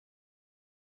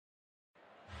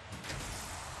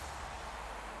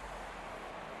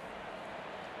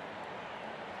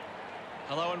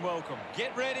Hello and welcome.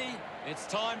 Get ready. It's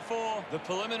time for the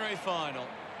preliminary final.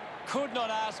 Could not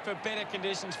ask for better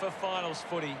conditions for finals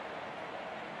footy.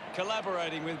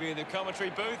 Collaborating with me in the commentary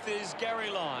booth is Gary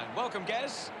Lyon. Welcome,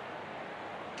 Gaz.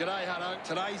 G'day, Hutto.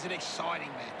 Today's an exciting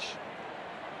match.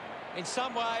 In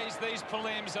some ways, these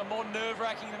prelims are more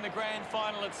nerve-wracking than the grand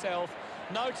final itself.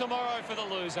 No tomorrow for the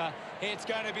loser. It's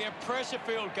going to be a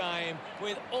pressure-filled game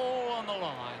with all on the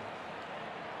line.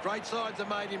 Great sides are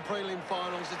made in prelim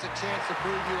finals. It's a chance to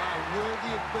prove you are worthy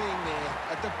of being there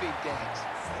at the big dance.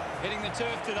 Hitting the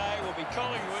turf today will be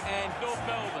Collingwood and North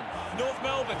Melbourne. North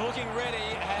Melbourne looking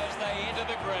ready as they enter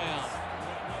the ground.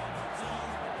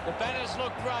 The banners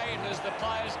look great as the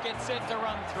players get set to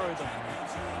run through them.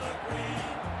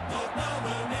 Both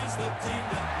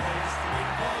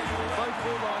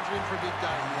ball lines are in for a big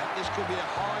day here. This could be a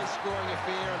high-scoring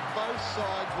affair, and both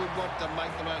sides would want to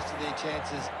make the most of their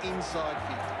chances inside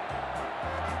 50.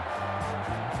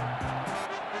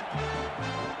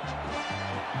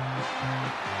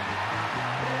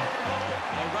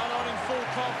 They run on in full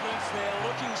confidence. They're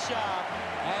looking sharp,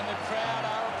 and the crowd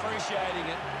are appreciating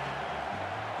it.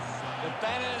 The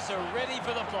banners are ready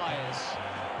for the players.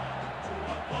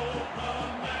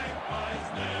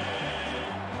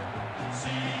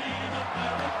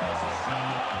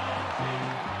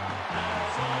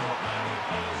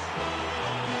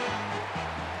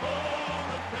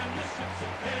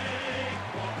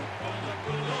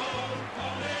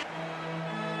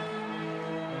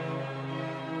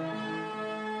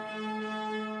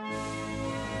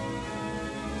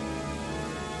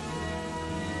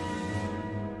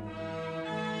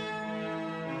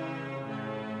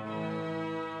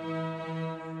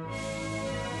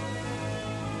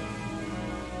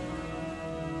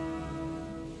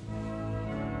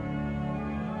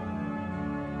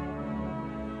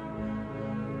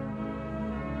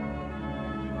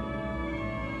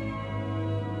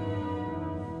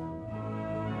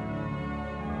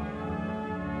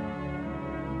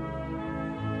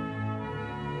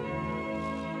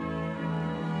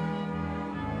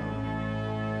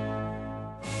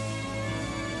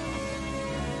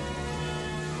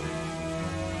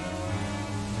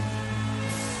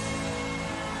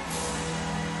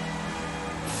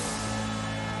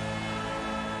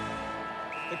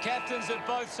 The captains of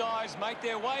both sides make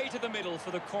their way to the middle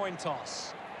for the coin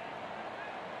toss.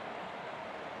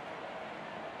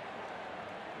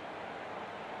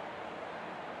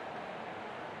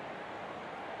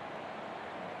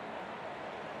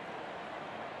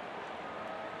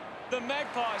 The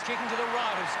Magpies kicking to the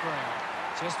right of screen.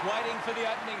 Just waiting for the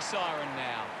opening siren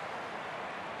now.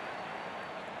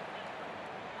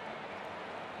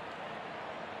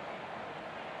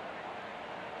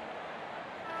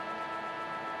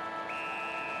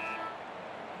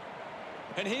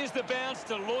 And here's the bounce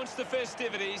to launch the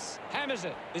festivities. Hammers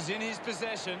it. Is in his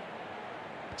possession.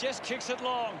 Just kicks it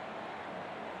long.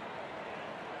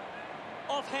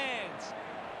 Off hands.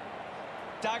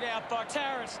 Dug out by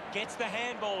Tarrant. Gets the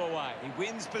handball away. He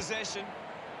wins possession.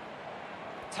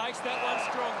 Takes that one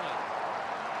strongly.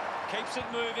 Keeps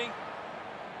it moving.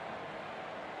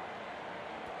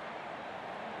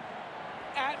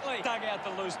 Atley dug out the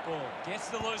loose ball. Gets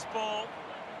the loose ball.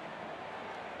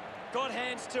 Got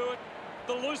hands to it.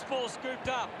 The loose ball scooped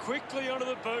up quickly onto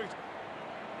the boot.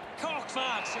 Cox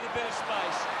marks in a bit of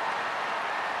space.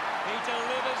 He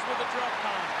delivers with a drop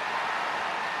punt.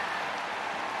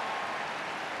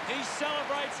 He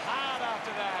celebrates hard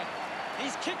after that.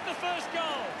 He's kicked the first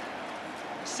goal.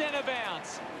 Centre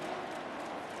bounce.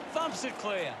 Thumps it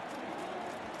clear.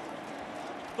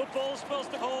 The ball spells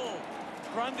the hole.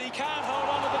 Grundy can't hold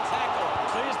on to the tackle.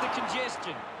 Clears the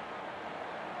congestion.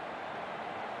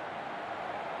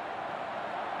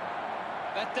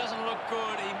 That doesn't look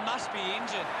good. He must be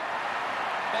injured.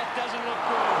 That doesn't look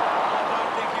good. I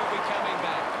don't think he'll be coming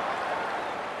back.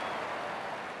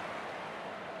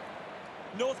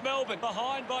 North Melbourne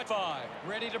behind by 5.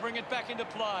 Ready to bring it back into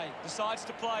play. Decides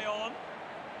to play on.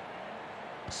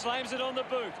 Slams it on the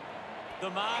boot.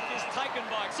 The mark is taken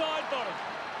by side bottom.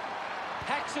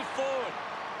 Hacks it forward.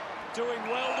 Doing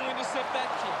well to intercept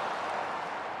that kick.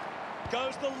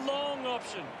 Goes the long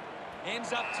option.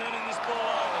 Ends up turning this ball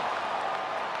over.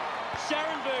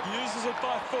 Scharenberg uses it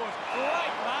by foot.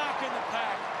 Great mark in the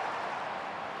pack.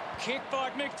 Kick by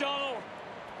McDonald.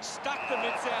 Stuck the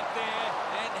mitts out there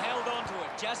and held onto it.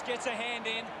 Just gets a hand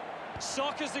in.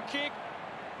 Sockers the kick.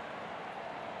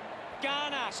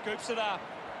 Garner scoops it up.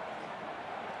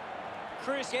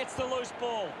 Chris gets the loose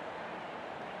ball.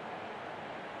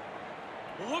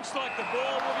 Looks like the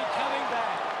ball will be coming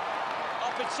back.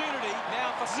 Opportunity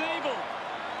now for Zeeble.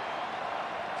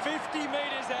 50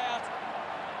 metres out.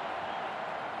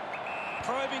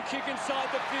 Probing kick inside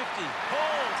the 50.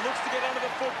 Paul looks to get under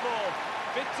the football.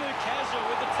 Bit too casual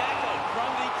with the tackle.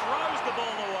 Grundy throws the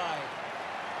ball away.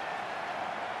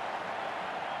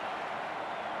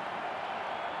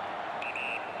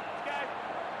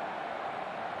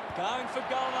 Going for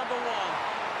goal number 1.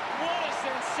 What a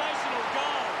sensational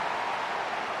goal.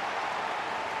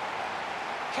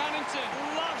 Cunnington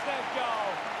loves that goal.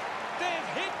 They've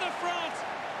hit the front.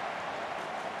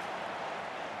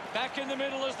 Back in the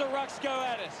middle as the Rucks go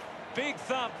at it. Big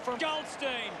thump from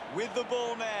Goldstein with the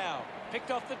ball now. Picked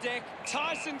off the deck.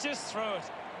 Tyson just threw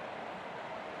it.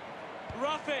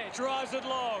 Roughhead drives it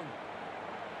long.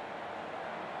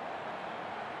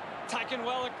 Taken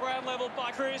well at ground level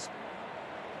by Chris.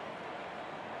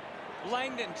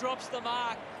 Langdon drops the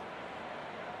mark.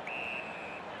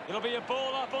 It'll be a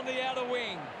ball up on the outer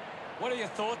wing. What are your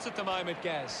thoughts at the moment,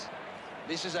 Gaz?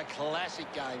 This is a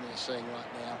classic game you're seeing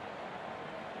right now.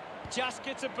 Just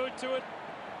gets a boot to it.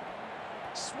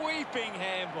 Sweeping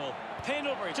handball.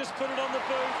 Pendlebury just put it on the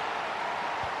boot.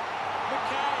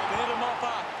 McKay there to mop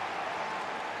up.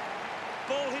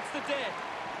 Ball hits the deck.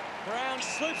 Brown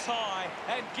slips high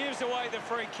and gives away the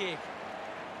free kick.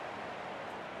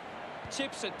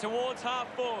 Chips it towards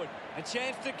half forward. A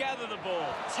chance to gather the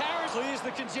ball. Tarrant clears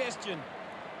the congestion.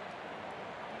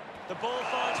 The ball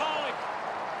finds Pollock.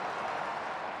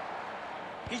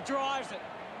 He drives it.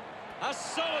 A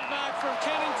solid mark from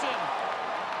Kennington.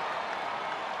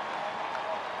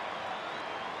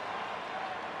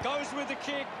 Goes with the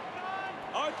kick.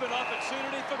 Open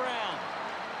opportunity for Brown.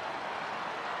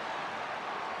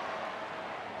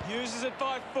 Uses it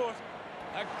by foot.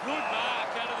 A good mark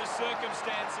under the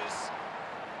circumstances.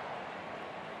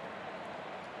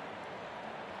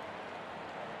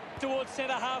 Towards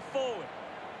centre half forward.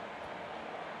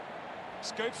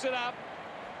 Scoops it up.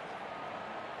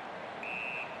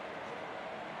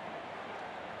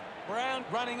 Brown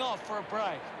running off for a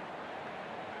break.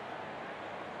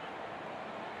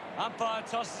 Umpire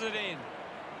tosses it in.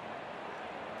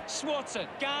 Swats it.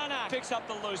 Garner picks up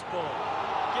the loose ball.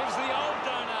 Gives the old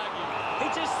don't argue. He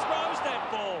just throws that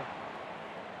ball.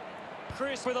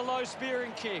 Chris with a low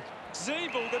spearing kick.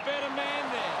 Zeeble the better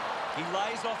man there. He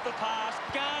lays off the pass.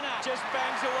 Garner just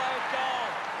bangs away at goal.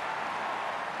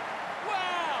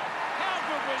 Wow! How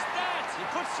good was that? He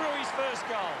puts through his first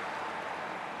goal.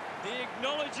 He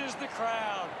acknowledges the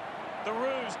crowd. The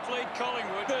Roos lead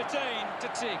Collingwood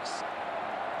 13-6.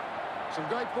 Some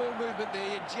great ball movement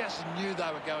there. You just knew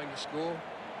they were going to score.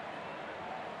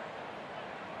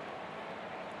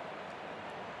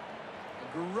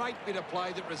 A great bit of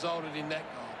play that resulted in that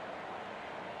goal.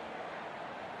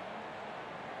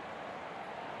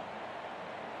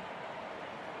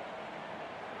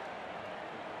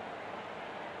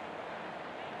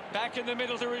 Back in the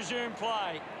middle to resume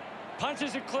play.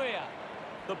 Punches it clear.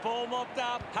 The ball mopped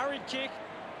up. Hurried kick.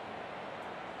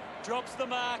 Drops the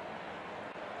mark.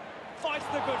 Fights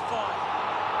the good fight.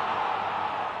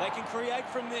 They can create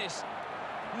from this.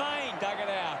 Main dug it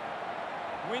out.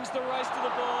 Wins the race to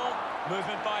the ball.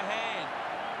 Movement by hand.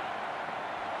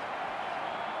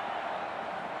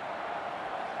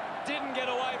 Didn't get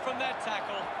away from that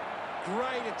tackle.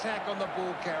 Great attack on the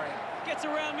ball carrier. Gets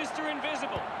around Mr.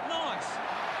 Invisible. Nice.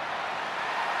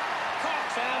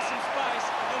 Cox found some space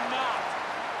and marked.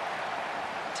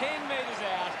 10 metres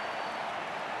out.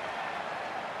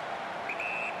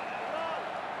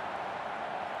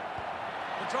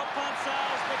 The drop punt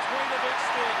sails between the big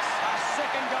sticks. A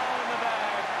second goal in the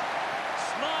bag.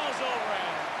 Smiles all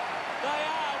round. They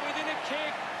are within a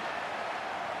kick.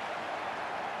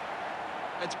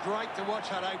 It's great to watch,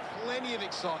 Hutto. Plenty of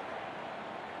excitement.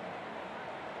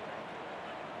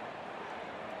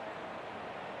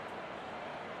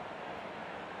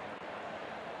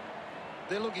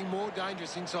 They're looking more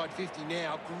dangerous inside 50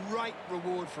 now. Great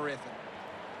reward for effort.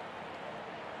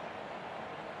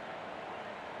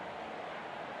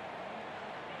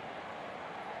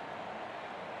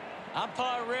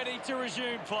 Umpire ready to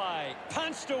resume play.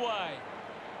 Punched away.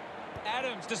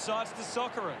 Adams decides to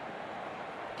soccer it.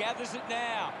 Gathers it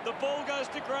now. The ball goes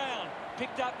to ground.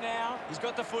 Picked up now. He's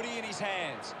got the footy in his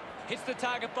hands. Hits the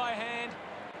target by hand.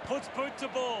 Puts boot to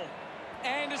ball.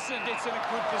 Anderson gets in a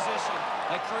good position.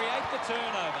 They create the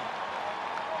turnover.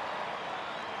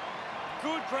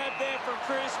 Good grab there from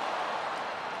Chris.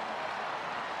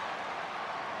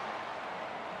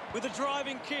 With a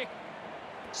driving kick.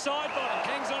 Side bottom,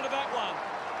 hangs onto that one.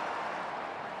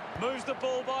 Moves the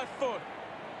ball by foot.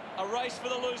 A race for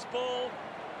the loose ball.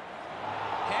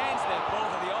 Hands that ball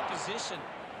to the opposition.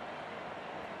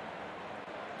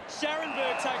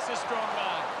 Scharenberg takes a strong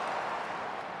mark.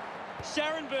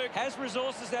 Scharenberg has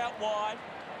resources out wide.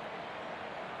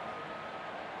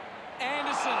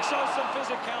 Anderson shows some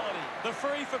physicality. The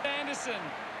free for Anderson.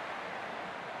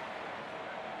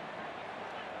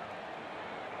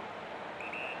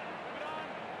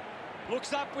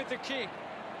 Looks up with the kick.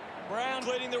 Brown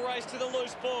leading the race to the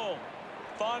loose ball.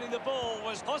 Finding the ball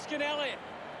was Hoskin Elliott.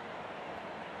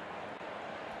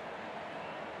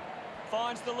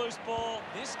 Finds the loose ball.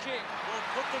 This kick will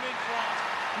put them in front.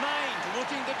 Main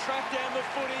looking to track down the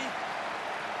footy.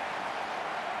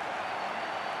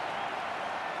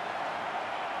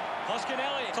 Hoskin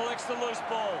Elliott collects the loose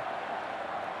ball.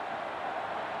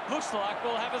 Looks like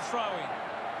we'll have a throw-in.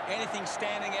 Anything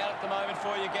standing out at the moment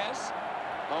for you, Gaz?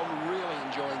 I'm really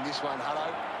enjoying this one,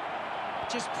 Hutto.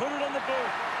 Just put it on the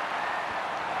boot.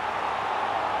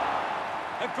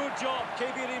 A good job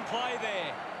keeping it in play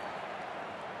there.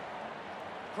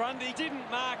 Grundy didn't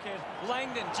mark it.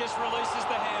 Langdon just releases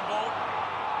the handball.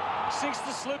 Sinks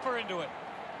the slipper into it.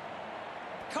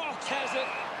 Cox has it.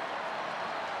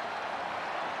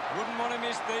 Wouldn't want to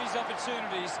miss these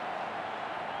opportunities.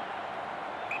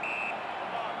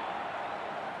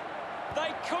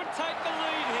 They could take the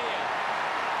lead here.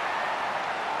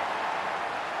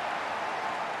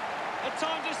 A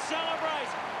time to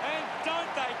celebrate. And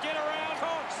don't they get around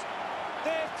Cox?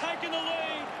 They've taken the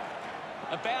lead.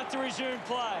 About to resume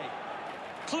play.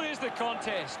 Clears the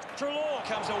contest. Treloar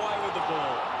comes away with the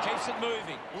ball. Keeps it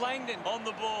moving. Langdon on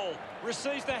the ball.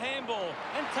 Receives the handball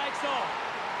and takes off.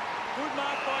 Good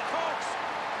mark by Cox.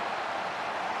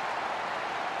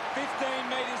 15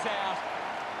 metres out.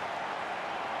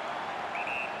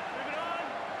 Moving on.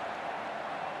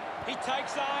 He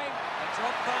takes aim. A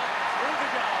drop punt through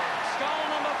the goal. Goal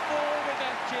number 4 with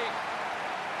that kick.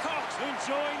 Cox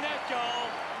enjoying that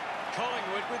goal.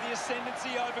 Collingwood with the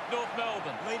ascendancy over North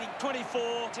Melbourne, leading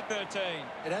 24-13.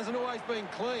 It hasn't always been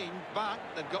clean, but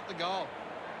they've got the goal.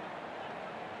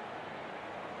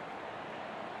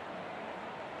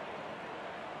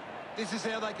 This is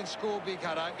how they can score big,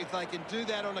 Hutto. If they can do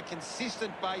that on a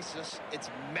consistent basis, it's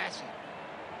massive.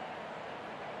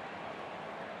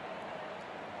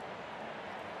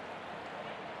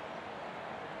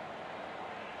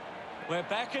 We're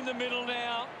back in the middle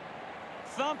now.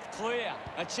 Thumped clear.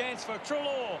 A chance for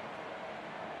Treloar.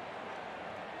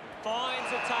 Finds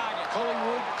a target.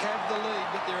 Collingwood have the lead,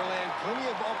 but they're allowing plenty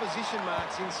of opposition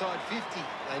marks inside 50.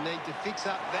 They need to fix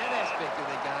up that aspect of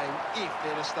their game if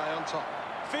they're to stay on top.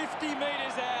 50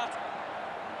 metres out.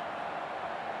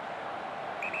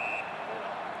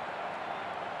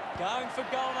 Going for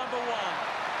goal number 1.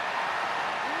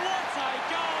 What a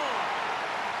goal!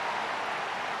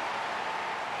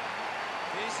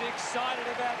 He's excited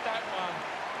about that one.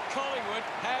 Collingwood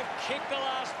have kicked the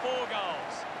last 4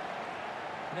 goals.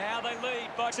 Now they lead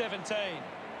by 17.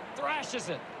 Thrashes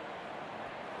it.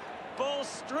 Ball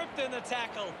stripped in the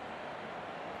tackle.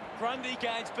 Grundy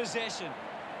gains possession.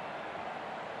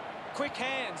 Quick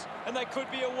hands, and they could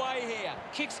be away here.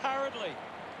 Kicks hurriedly.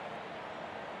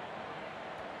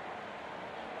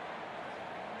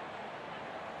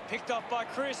 Picked off by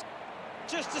Chris.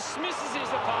 Just dismisses his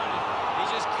opponent. He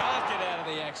just can't get out of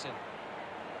the action.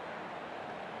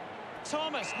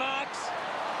 Thomas marks.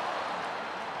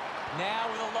 Now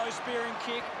with a low spearing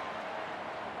kick.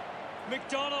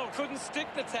 McDonald couldn't stick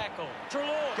the tackle.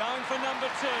 Treloar going for number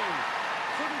 2.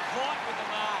 Couldn't quite with the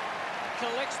mark.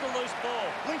 Collects the loose ball.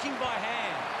 Linking by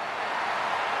hand.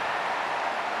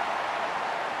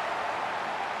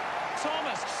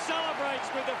 Thomas celebrates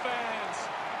with the fans.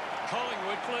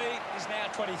 Collingwood lead is now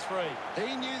 23.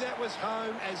 He knew that was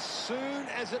home as soon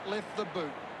as it left the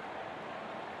boot.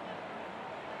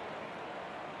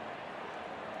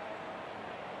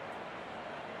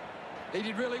 He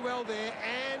did really well there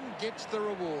and gets the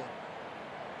reward.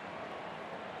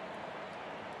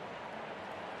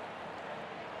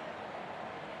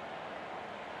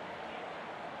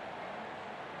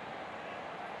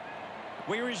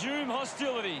 We resume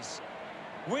hostilities.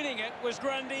 Winning it was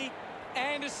Grundy.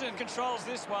 Anderson controls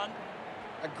this one.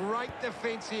 A great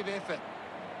defensive effort.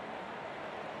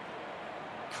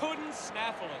 Couldn't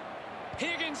snaffle it.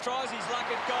 Higgins tries his luck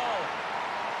at goal.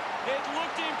 It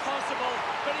looked impossible,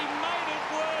 but he made it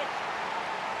work.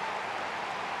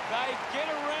 They get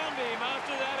around him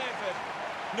after that effort.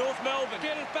 North Melbourne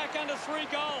get it back under 3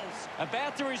 goals.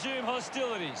 About to resume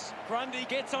hostilities. Grundy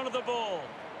gets onto the ball.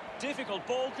 Difficult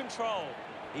ball control.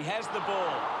 He has the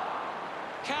ball.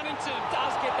 Cunnington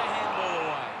does get the handball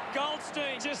away.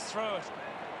 Goldstein just threw it.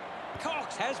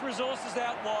 Cox has resources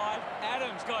out wide.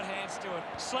 Adams got hands to it.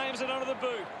 Slams it onto the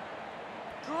boot.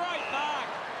 Great mark.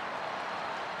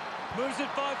 Moves it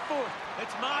by foot.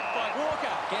 It's marked by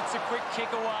Walker. Gets a quick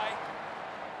kick away.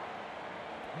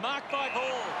 Marked by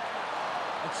Hall.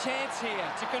 A chance here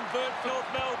to convert for North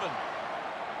Melbourne.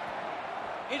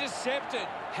 Intercepted.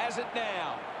 Has it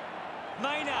now.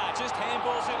 Maynard just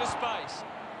handballs into space.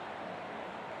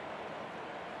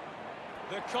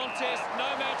 The contest, no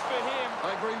match for him.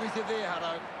 I agree with you there,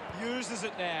 Hutto. Uses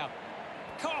it now.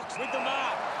 Cox with the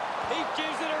mark. He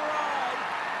gives it a ride.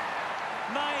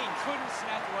 Main couldn't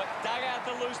snap it. Dug out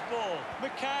the loose ball.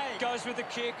 McKay goes with the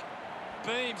kick.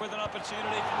 Beams with an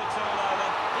opportunity for the turnover.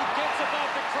 He gets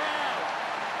above the crowd.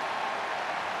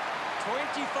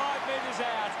 25 metres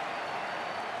out.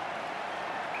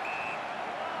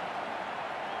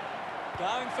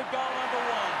 Going for goal number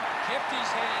one. Kept his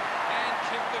head and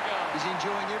kicked the goal. He's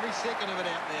enjoying every second of it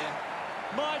out there.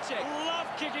 Mychek, love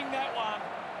kicking that one.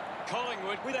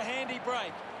 Collingwood with a handy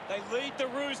break. They lead the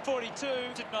Roos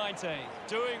 42-19.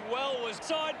 Doing well was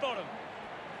side bottom.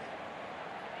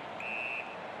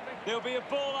 There'll be a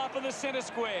ball up in the centre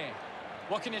square.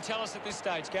 What can you tell us at this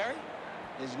stage, Gary?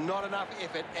 There's not enough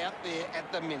effort out there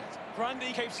at the minute.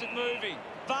 Grundy keeps it moving.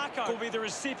 Varco will be the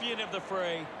recipient of the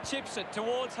free. Chips it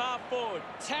towards half forward.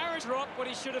 Tarrant dropped what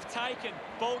he should have taken.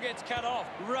 Ball gets cut off.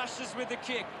 Rushes with the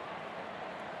kick.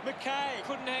 McKay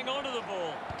couldn't hang on to the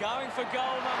ball. Going for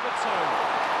goal number 2.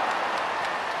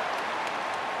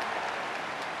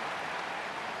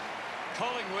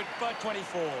 Collingwood by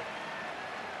 24.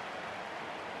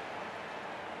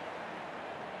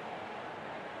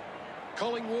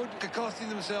 Collingwood are costing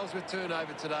themselves with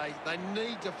turnover today. They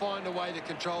need to find a way to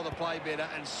control the play better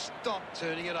and stop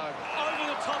turning it over. Over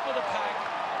the top of the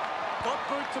pack. Got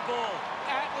boot to ball.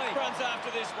 Atley runs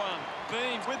after this one.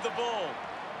 Beams with the ball.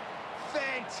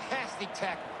 Fantastic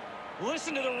tackle.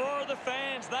 Listen to the roar of the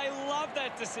fans. They love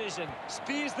that decision.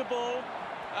 Spears the ball.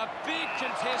 A big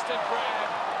contested grab.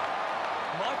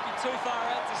 Might be too far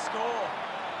out to score.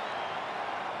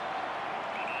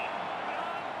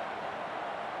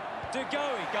 De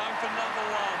Goey going for number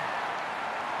one.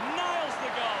 Nails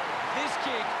the goal. This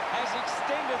kick has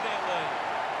extended their lead.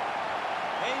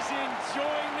 He's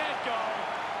enjoying that goal.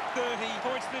 30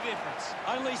 points the difference.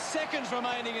 Only seconds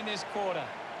remaining in this quarter.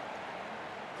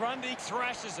 Grundy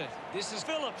thrashes it. This is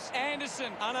Phillips.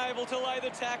 Anderson unable to lay the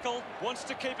tackle. Wants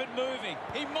to keep it moving.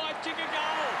 He might kick a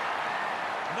goal.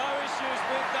 No issues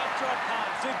with that drop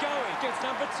punt. De Goey gets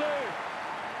number 2.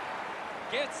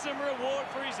 Gets some reward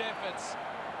for his efforts.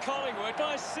 Collingwood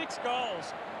by 6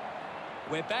 goals.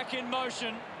 We're back in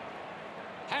motion.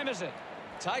 Hammers it.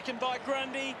 Taken by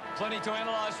Grundy. Plenty to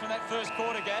analyse from that first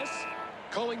quarter, Gaz.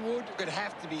 Collingwood could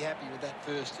have to be happy with that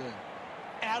first term.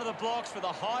 Out of the blocks for the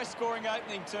high-scoring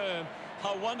opening term.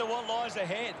 I wonder what lies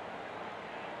ahead.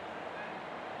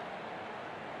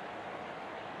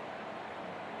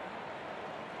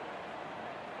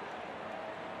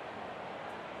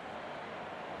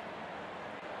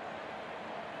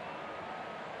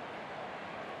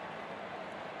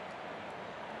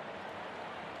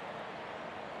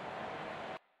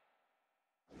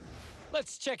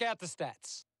 Let's check out the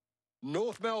stats.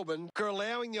 North Melbourne are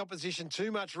allowing the opposition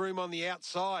too much room on the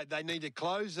outside. They need to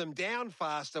close them down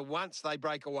faster once they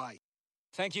break away.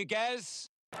 Thank you, Gaz.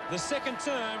 The second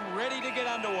term ready to get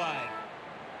underway.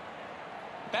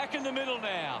 Back in the middle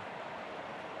now.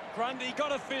 Grundy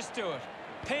got a fist to it.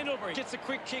 Pendlebury gets a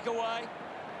quick kick away.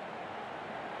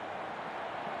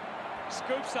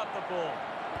 Scoops up the ball.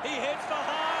 He heads for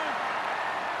home.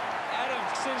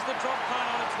 Adams sends the drop punt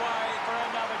on its way for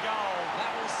another goal.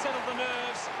 That will settle the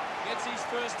nerves. Gets his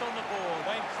first on the board.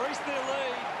 They increase their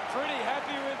lead. Pretty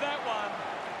happy with that one.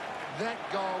 That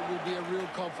goal will be a real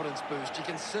confidence boost. You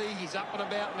can see he's up and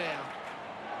about now.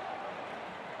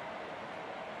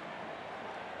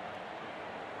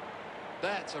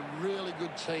 That's a really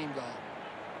good team goal.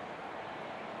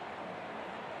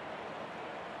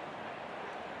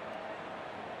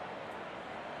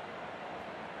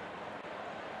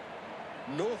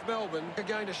 North Melbourne are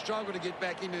going to struggle to get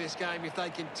back into this game if they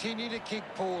continue to kick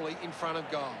poorly in front of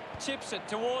goal. Chips it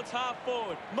towards half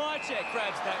forward. Mychek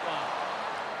grabs that one.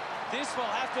 This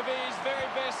will have to be his very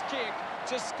best kick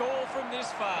to score from this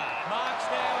far. Marks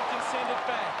now and can send it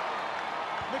back.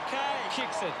 McKay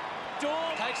kicks it.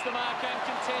 Dawn takes the mark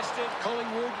uncontested.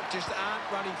 Collingwood just aren't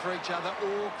running for each other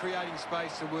or creating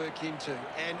space to work into.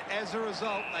 And as a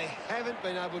result, they haven't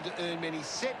been able to earn many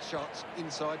set shots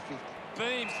inside 50.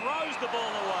 Beam throws the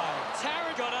ball away.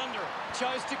 Tarrant got under it.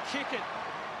 Chose to kick it.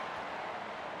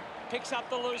 Picks up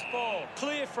the loose ball.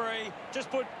 Clear free. Just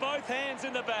put both hands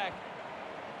in the back.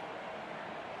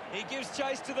 He gives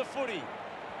chase to the footy.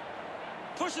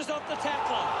 Pushes off the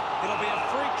tackler. It'll be a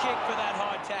free kick for that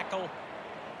high tackle.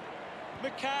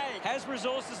 McKay has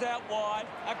resources out wide.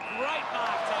 A great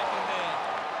mark taken there.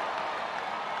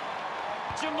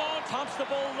 Jamont pumps the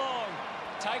ball long.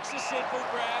 Takes a simple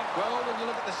grab. Well, when you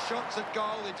look at the shots at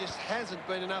goal, there just hasn't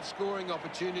been enough scoring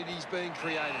opportunities being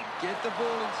created. Get the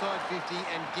ball inside 50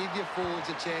 and give your forwards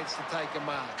a chance to take a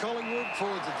mark. Collingwood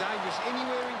forwards are dangerous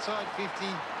anywhere inside 50.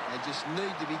 They just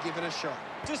need to be given a shot.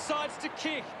 Decides to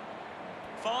kick.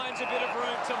 Finds a bit of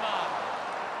room to mark.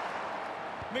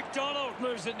 McDonald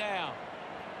moves it now.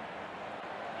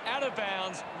 Out of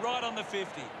bounds, right on the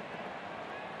 50.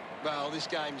 Well, this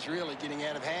game's really getting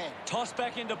out of hand. Toss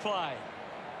back into play.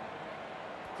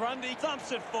 Grundy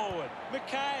thumps it forward.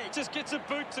 McKay just gets a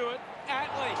boot to it.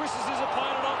 Attlee pushes his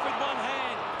opponent off with one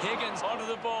hand. Higgins onto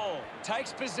the ball.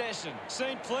 Takes possession.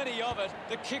 Seen plenty of it.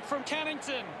 The kick from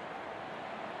Cannington.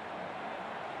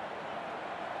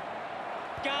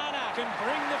 Garner can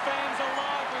bring the fans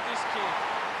alive with this kick.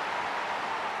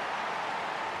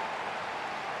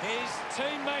 His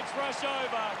teammates rush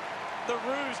over. The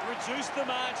Roos reduce the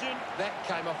margin. That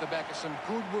came off the back of some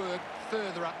good work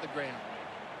further up the ground.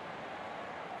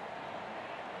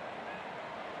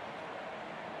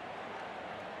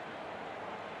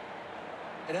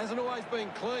 It hasn't always been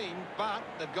clean, but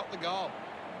they've got the goal.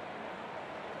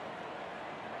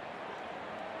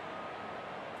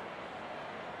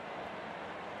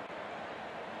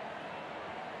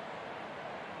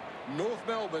 North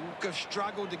Melbourne have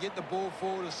struggled to get the ball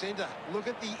forward to centre. Look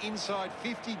at the inside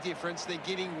 50 difference. They're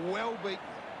getting well beaten.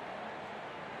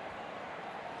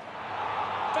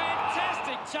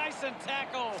 Fantastic chase and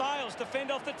tackle. Fails to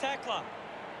fend off the tackler.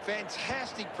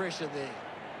 Fantastic pressure there.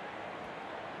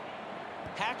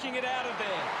 Hacking it out of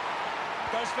there.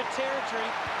 Goes for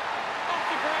territory. Off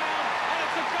the ground. And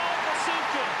it's a goal for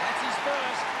Simpkin. That's his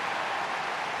first.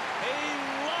 He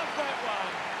loved that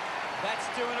one. That's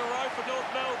two in a row for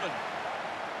North Melbourne.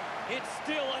 It's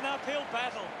still an uphill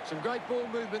battle. Some great ball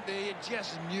movement there. You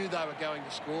just knew they were going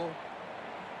to score.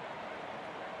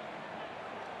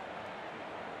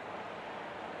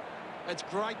 It's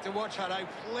great to watch, Hutto.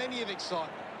 Plenty of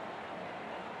excitement.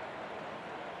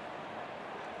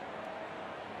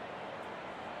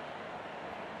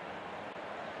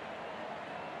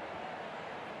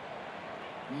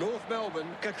 North Melbourne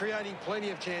are creating plenty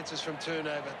of chances from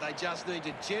turnover. They just need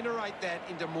to generate that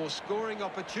into more scoring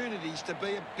opportunities to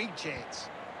be a big chance.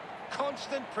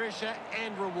 Constant pressure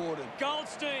and rewarded.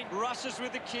 Goldstein rushes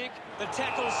with the kick. The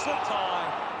tackle slipped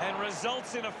high and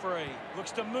results in a free.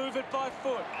 Looks to move it by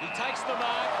foot. He takes the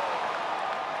mark.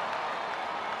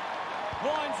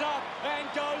 Winds up and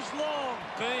goes long.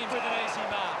 Beam with an easy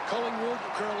mark. Collingwood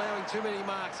are allowing too many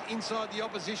marks inside the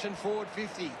opposition forward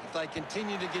 50. If they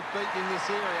continue to get beaten in this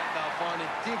area, they'll find it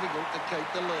difficult to keep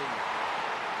the lead.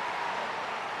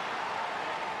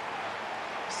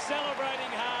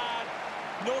 Celebrating hard.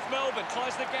 North Melbourne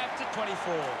close the gap to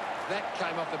 24. That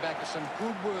came off the back of some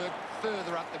good work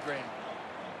further up the ground.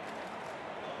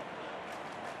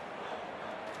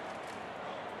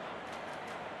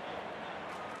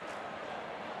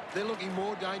 They're looking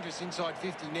more dangerous inside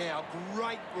 50 now.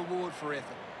 Great reward for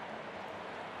effort.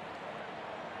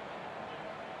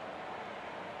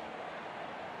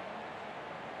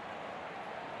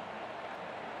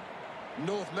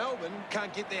 North Melbourne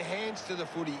can't get their hands to the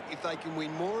footy. If they can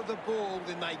win more of the ball,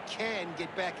 then they can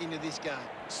get back into this game.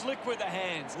 Slick with the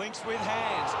hands, links with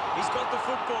hands. He's got the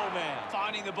football now.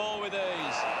 Finding the ball with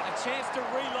ease. A chance to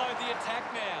reload the attack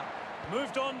now.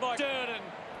 Moved on by Durden.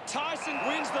 Tyson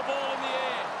wins the ball in the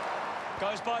air.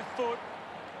 Goes by foot.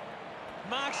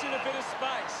 Marks in a bit of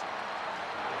space.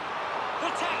 The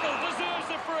tackle deserves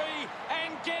the free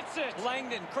and gets it.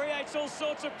 Langdon creates all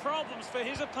sorts of problems for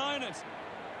his opponents.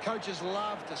 Coaches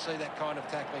love to see that kind of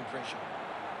tackling pressure.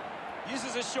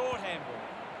 Uses a short handball.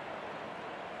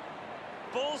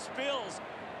 Ball spills.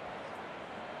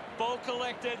 Ball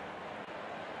collected.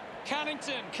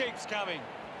 Cunnington keeps coming.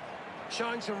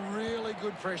 Showing some really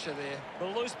good pressure there.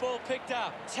 The loose ball picked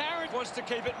up. Tarrant wants to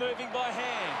keep it moving by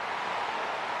hand.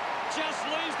 Just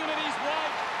leaves them at his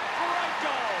weight. Great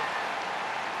goal.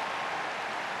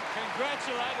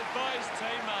 Congratulated by his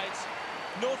teammates.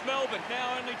 North Melbourne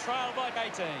now only trail by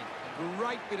 18. A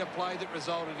great bit of play that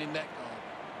resulted in that goal.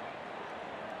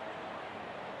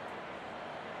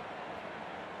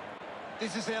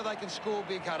 This is how they can score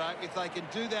big, Hutto. If they can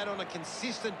do that on a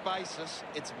consistent basis,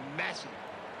 it's massive.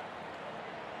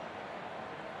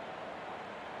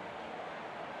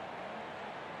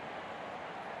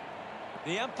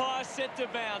 The umpire set to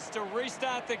bounce to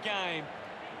restart the game.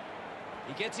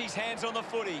 He gets his hands on the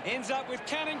footy. Ends up with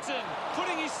Cannington,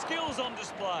 putting his skills on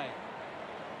display.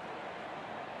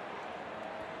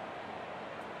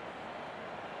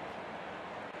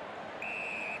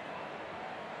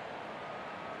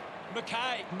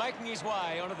 McKay making his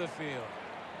way onto the field.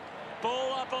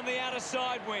 Ball up on the outer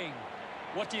side wing.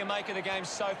 What do you make of the game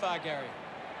so far, Gary?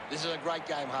 This is a great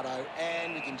game, Hutto,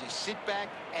 and we can just sit back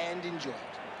and enjoy it.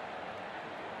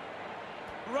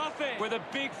 Roughing with a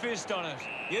big fist on it.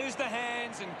 Use the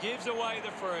hands and gives away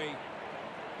the free.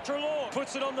 Trelaw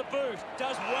puts it on the boot.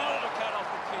 Does well to cut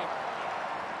off the kick.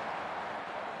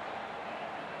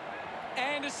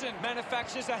 Anderson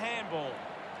manufactures a handball.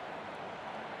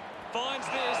 Finds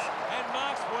this and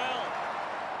marks well.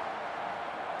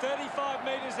 35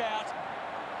 metres out.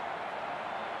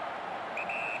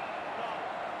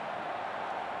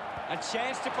 A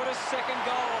chance to put a second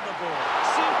goal on the board.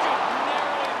 Simpson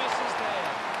narrowly misses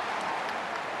there.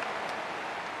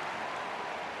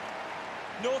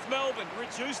 North Melbourne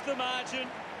reduced the margin.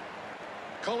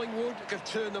 Collingwood have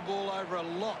turned the ball over a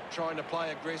lot trying to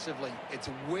play aggressively. It's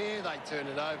where they turn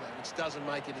it over which doesn't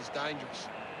make it as dangerous.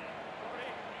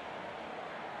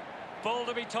 Ball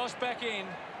to be tossed back in.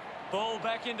 Ball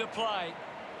back into play.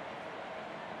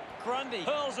 Grundy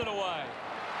hurls it away.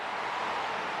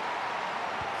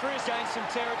 Chris gains some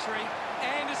territory.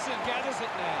 Anderson gathers it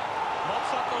now.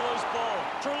 Mops up the loose ball.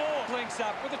 Trelaw links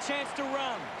up with a chance to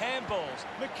run. Handballs.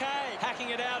 McKay hacking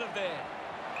it out of there.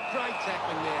 Great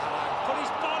tackling there, Hutto. Put his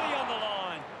body on the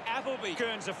line. Appleby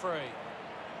earns a free.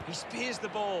 He spears the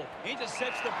ball.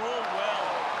 Intercepts the ball well.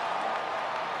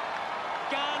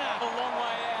 Garner a long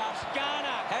way out.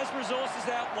 Garner has resources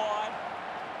out wide.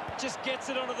 Just gets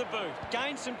it onto the boot.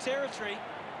 Gains some territory.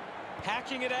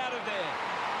 Hacking it out of there.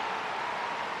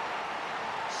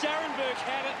 Scharenberg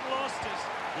had it and lost it.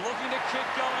 Looking to kick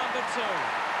goal number 2.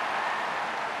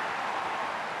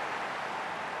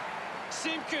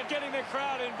 Simpkin getting the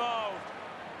crowd involved.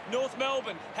 North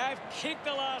Melbourne have kicked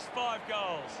the last 5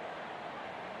 goals.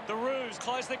 The Roos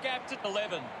close the gap to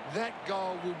 11. That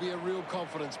goal will be a real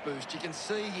confidence boost. You can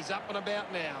see he's up and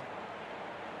about now.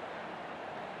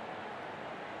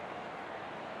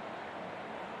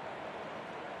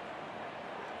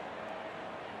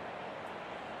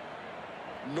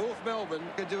 North Melbourne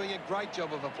are doing a great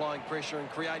job of applying pressure and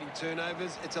creating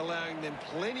turnovers. It's allowing them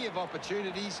plenty of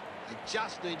opportunities. They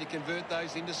just need to convert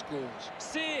those into scores.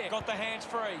 Sear got the hands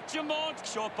free. Jamont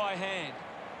short by hand.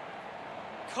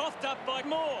 Coughed up by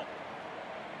Moore.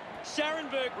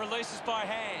 Scharenberg releases by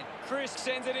hand. Chris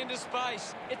sends it into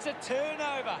space. It's a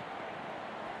turnover.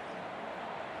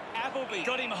 Appleby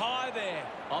got him high there.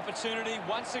 Opportunity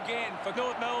once again for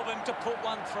North Melbourne to put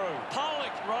one through.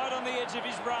 Pollock right on the edge of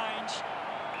his range.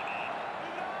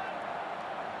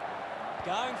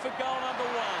 Going for goal number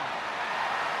 1.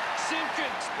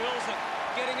 Simpkin spills it.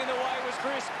 Getting in the way was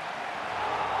Chris.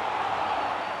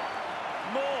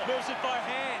 Moore moves it by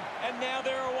hand, and now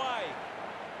they're away.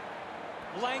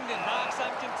 Langdon marks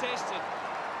uncontested.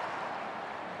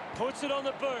 Puts it on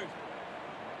the boot.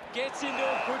 Gets into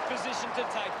a good position to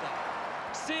take them.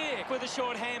 Sear with a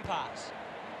short hand pass.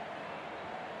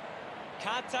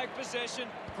 Can't take possession.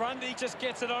 Grundy just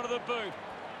gets it onto the boot.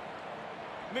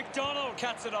 McDonald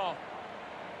cuts it off.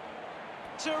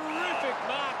 Terrific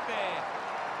mark there.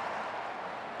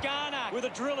 Garner with a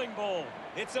drilling ball.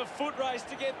 It's a foot race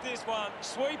to get this one.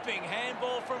 Sweeping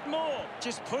handball from Moore.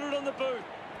 Just put it on the boot.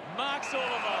 Marks all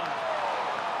of them.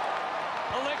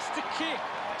 Elects to kick.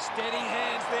 Steady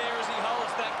hands there as he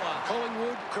holds that one.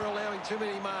 Collingwood are allowing too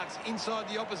many marks inside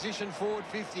the opposition forward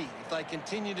 50. If they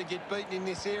continue to get beaten in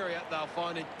this area, they'll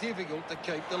find it difficult to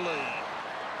keep the lead.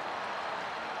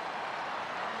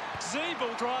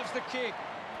 Zeeble drives the kick.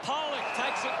 Pollock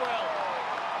takes it well.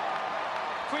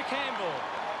 Quick handball.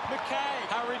 McKay,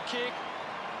 hurried kick.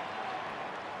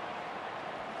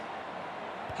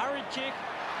 Hurried kick.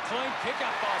 Clean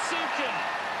pick-up by Simpkin.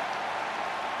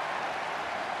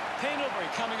 Pendlebury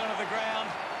coming onto the ground.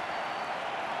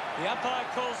 The umpire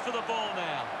calls for the ball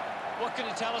now. What can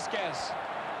you tell us, Gaz?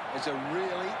 It's a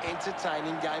really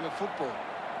entertaining game of football.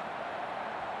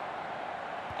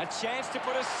 A chance to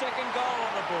put a second goal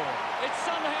on the board. It's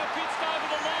somehow pitched over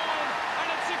the line, and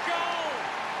it's a goal.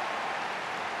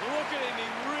 Look at him, he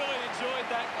really enjoyed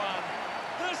that one.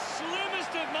 The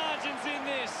slimmest of margins in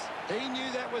this. He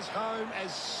knew that was home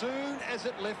as soon as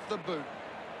it left the boot.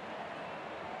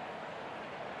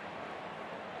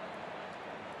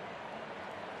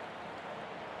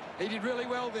 He did really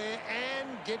well there and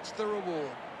gets the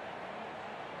reward.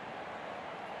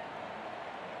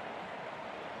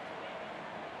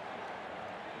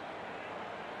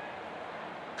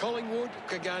 Collingwood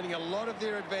are gaining a lot of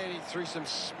their advantage through some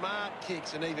smart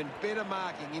kicks and even better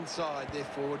marking inside their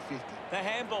forward 50. The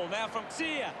handball now from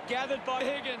Sear, gathered by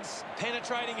Higgins.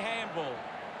 Penetrating handball.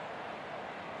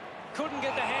 Couldn't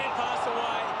get the hand pass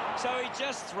away, so he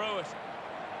just threw it.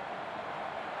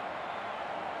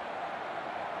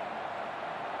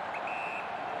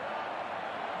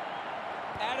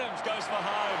 Adams goes for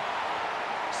home.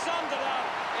 Summed it up,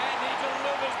 and he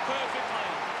delivers perfectly.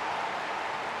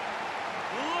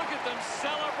 Look at them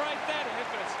celebrate that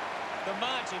effort. The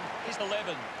margin is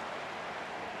 11.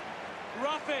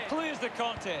 Roughhead clears the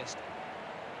contest.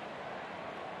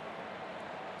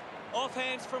 Off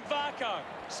hands from Varco.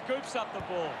 Scoops up the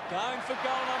ball. Going for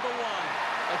goal number 1.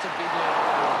 That's a big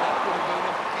line. That would have been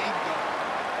a big goal.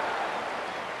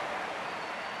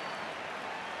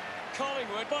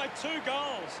 Collingwood by 2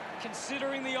 goals,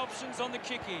 considering the options on the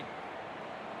kick-in.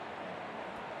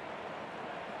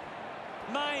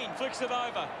 Main flicks it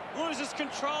over. Loses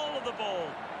control of the ball.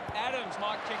 Adams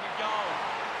might kick a goal.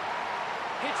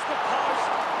 Hits the post,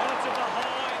 and it's a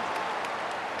behind.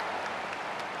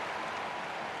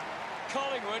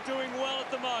 Collingwood doing well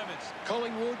at the moment.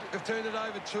 Collingwood have turned it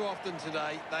over too often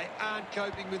today. They aren't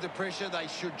coping with the pressure. They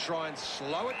should try and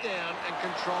slow it down and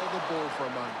control the ball for a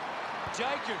moment.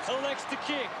 Jacobs elects to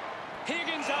kick.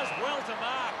 Higgins does well to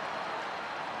mark.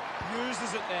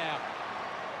 Uses it now.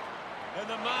 And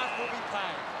the mark will be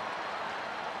paid.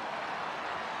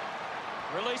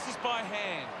 Releases by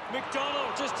hand.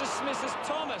 McDonald just dismisses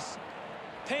Thomas.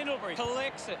 Pendlebury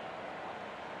collects it.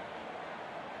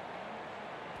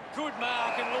 Good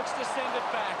mark and looks to send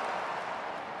it back.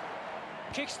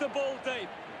 Kicks the ball deep.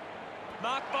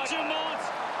 Marked by Dumont.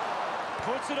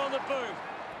 Puts it on the boot.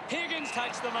 Higgins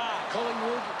takes the mark.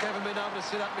 Collingwood haven't been able to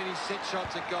set up many set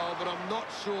shots at goal, but I'm not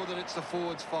sure that it's the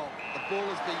forward's fault. The ball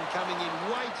has been coming in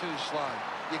way too slow.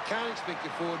 You can't expect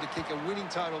your forward to kick a winning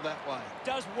total that way.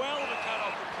 Does well to cut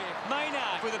off the kick.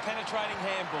 Maynard with a penetrating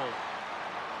handball.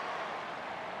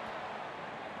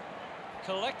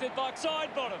 Collected by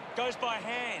side bottom. Goes by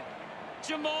hand.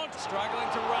 Jamont struggling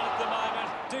to run at the moment.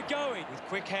 De Goey with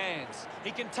quick hands.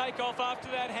 He can take off after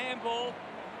that handball.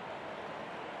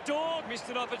 Dog missed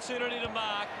an opportunity to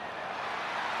mark.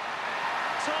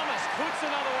 Thomas puts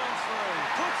another one through.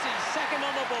 Puts his second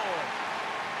on the board.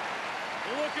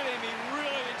 Look at him. He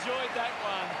really enjoyed that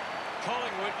one.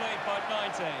 Collingwood lead by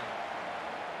 19.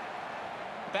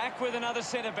 Back with another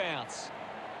centre bounce.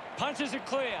 Punches it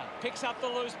clear. Picks up the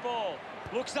loose ball.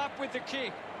 Looks up with the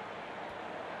kick.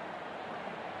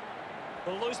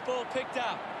 The loose ball picked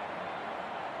up.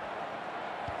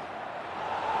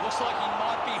 Looks like he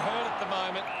might be hurt at the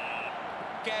moment.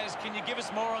 Gaz, can you give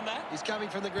us more on that? He's coming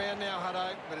from the ground now,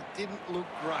 Hutto, but it didn't look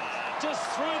great. Just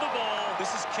threw the ball.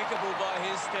 This is kickable by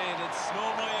his standards.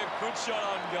 Normally a good shot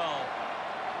on goal.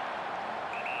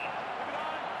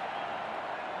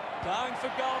 Going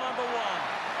for goal number 1.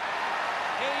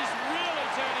 He's really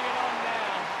turning it on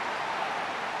now.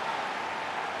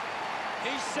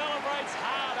 He celebrates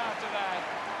hard after that.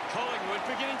 Collingwood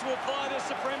beginning to apply their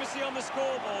supremacy on the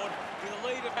scoreboard with a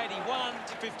lead of 81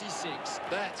 to 56.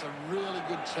 That's a really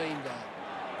good team goal.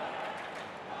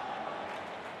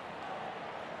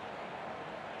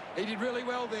 He did really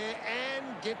well there and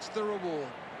gets the reward.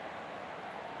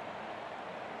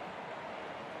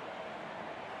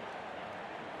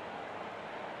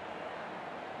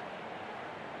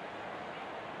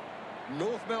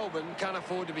 North Melbourne can't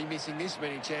afford to be missing this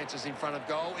many chances in front of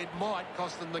goal. It might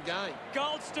cost them the game.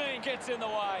 Goldstein gets in the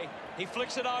way. He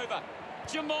flicks it over.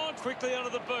 Jamont quickly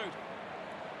onto the boot.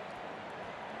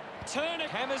 Turner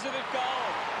hammers it at goal.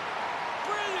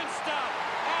 Brilliant stuff.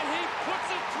 And he puts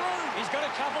it through. He's got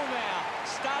a couple now.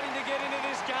 Starting to get into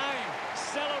this game.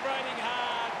 Celebrating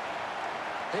hard.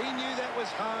 He knew that was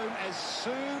home as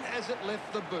soon as it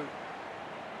left the boot.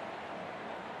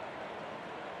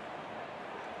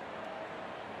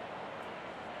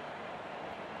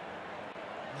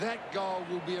 That goal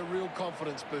will be a real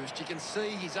confidence boost. You can see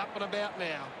he's up and about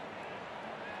now.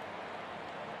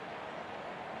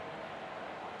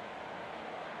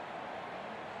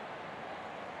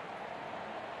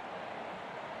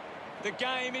 The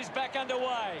game is back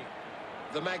underway.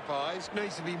 The Magpies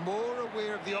needs to be more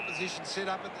aware of the opposition set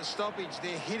up at the stoppage.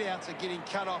 Their hit-outs are getting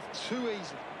cut off too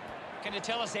easily. Can you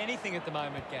tell us anything at the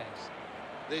moment, Gaz?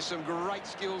 There's some great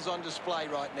skills on display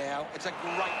right now. It's a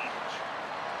great match.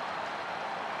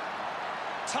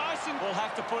 Tyson will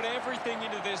have to put everything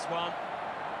into this one.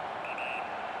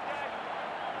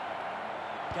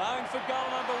 Going for goal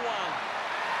number 1.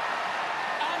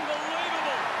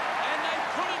 Unbelievable. And they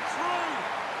put it through.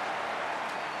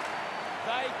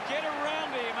 They get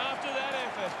around him after that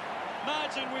effort.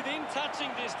 Margin within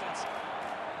touching distance.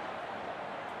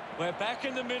 We're back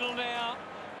in the middle now.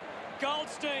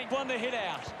 Goldstein won the hit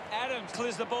out. Adams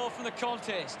clears the ball from the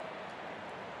contest.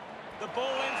 The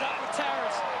ball ends up with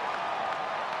Tarrant.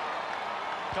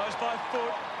 Goes by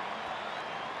foot.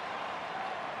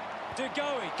 De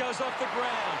Goey goes off the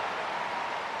ground.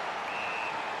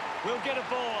 We'll get a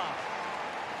ball up.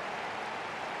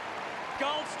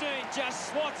 Goldstein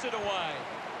just swats it away.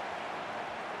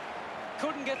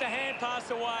 Couldn't get the hand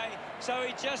pass away, so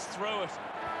he just threw it.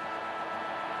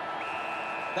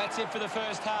 That's it for the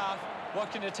first half.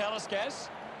 What can you tell us, Gaz?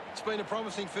 It's been a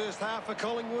promising first half for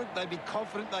Collingwood. They'd be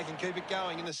confident they can keep it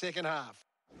going in the second half.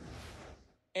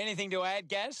 Anything to add,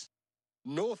 Gaz?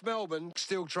 North Melbourne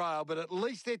still trail, but at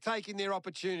least they're taking their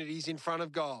opportunities in front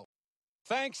of goal.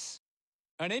 Thanks.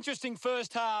 An interesting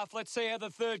first half. Let's see how the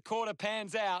third quarter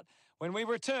pans out when we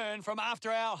return from after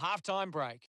our halftime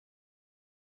break.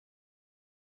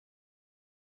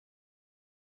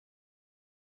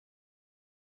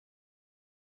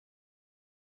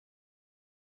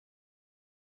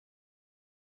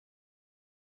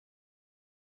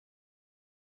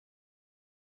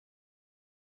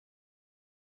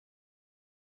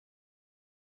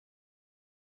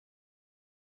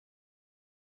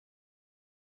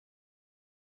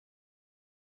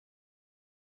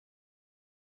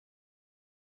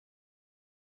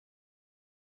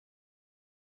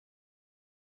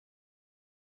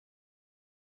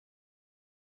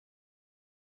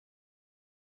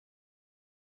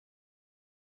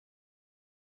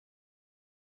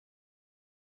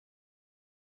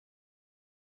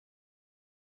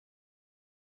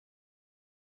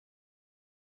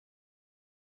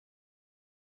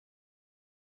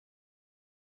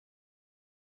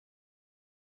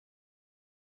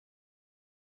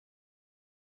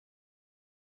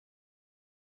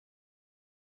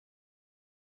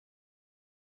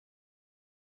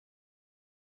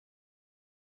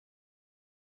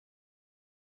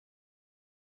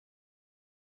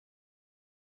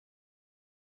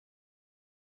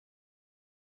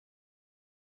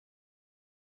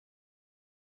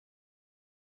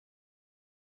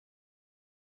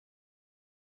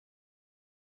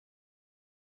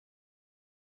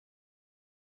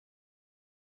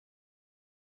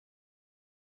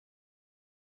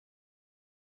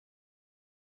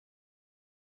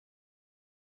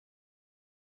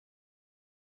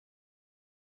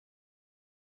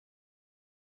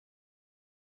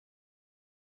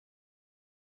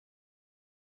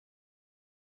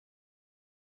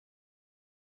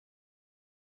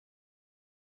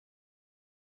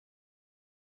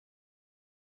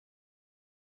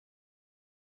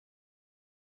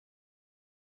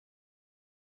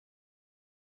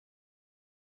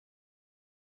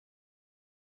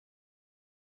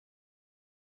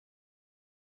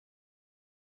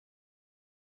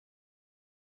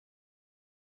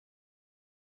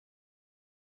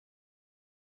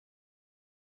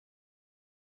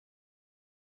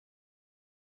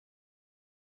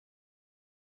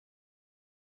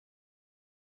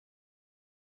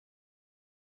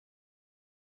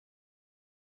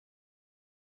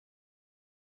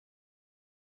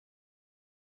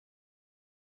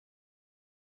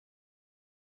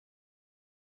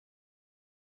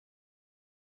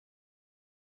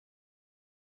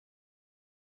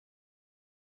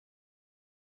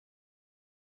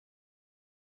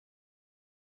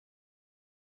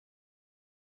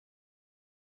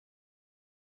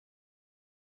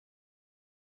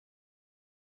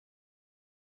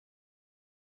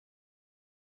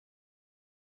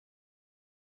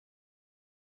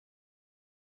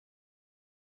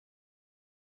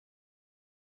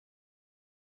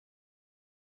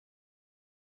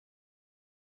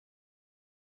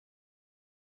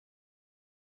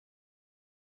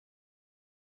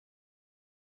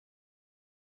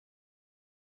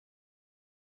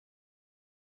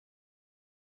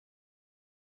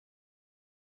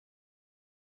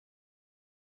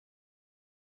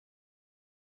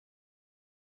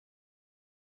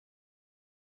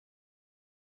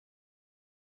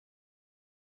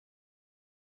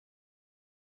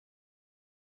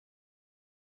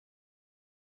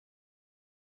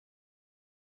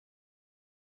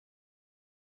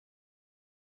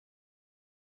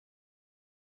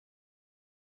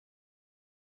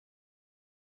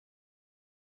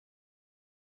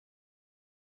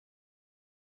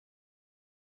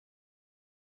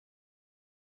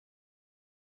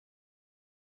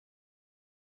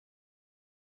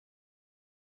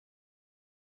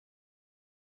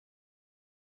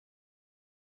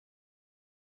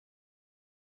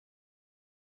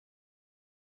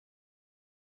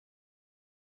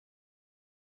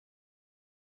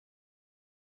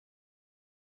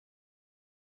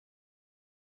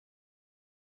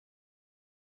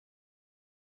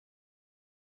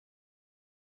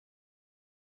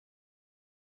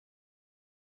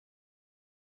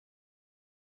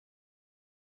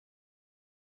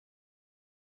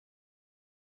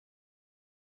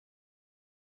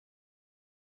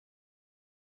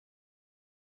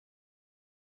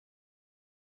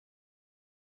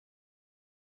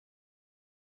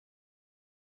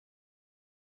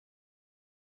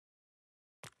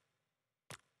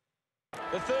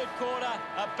 The third quarter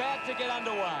about to get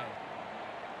underway.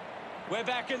 We're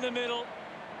back in the middle.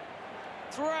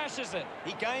 Thrashes it.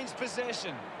 He gains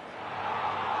possession.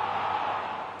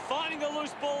 Finding the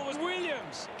loose ball was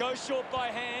Williams. Goes short by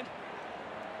hand.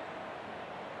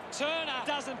 Turner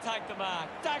doesn't take the mark.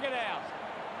 Dug it out.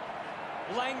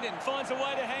 Langdon finds a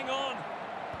way to hang on.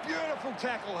 Beautiful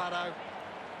tackle, Hutto.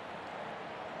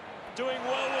 Doing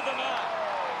well with the mark.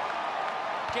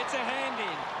 Gets a hand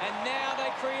in. And now they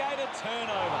create a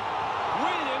turnover.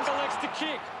 Williams elects to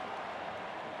kick.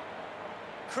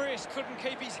 Chris couldn't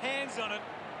keep his hands on it.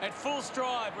 At full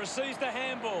stride, receives the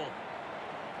handball.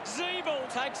 Zeeble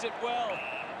takes it well.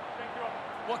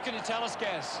 What can you tell us,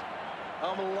 Gaz?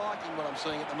 I'm liking what I'm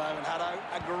seeing at the moment, Hutto.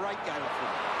 A great game of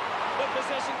football. The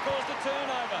possession caused a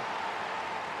turnover.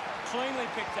 Cleanly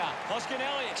picked up.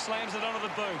 Hoskin-Elliott slams it onto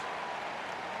the boot.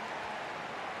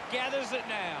 Gathers it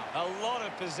now. A lot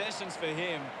of possessions for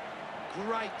him.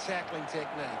 Great tackling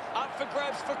technique. Up for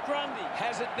grabs for Grundy.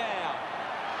 Has it now.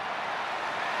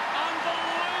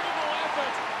 Unbelievable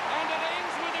effort. And it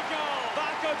ends with a goal.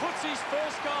 Barco puts his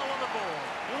first goal on the board.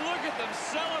 Look at them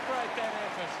celebrate that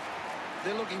effort.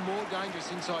 They're looking more dangerous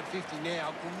inside 50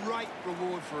 now. Great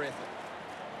reward for effort.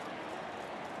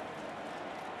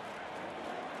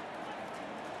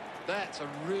 That's a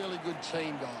really good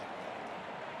team goal.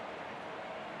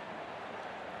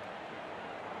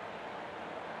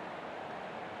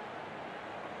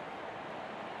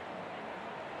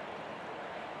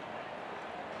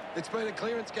 It's been a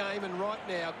clearance game, and right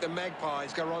now the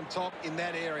Magpies go on top in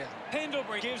that area.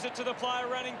 Pendlebury gives it to the player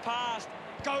running past.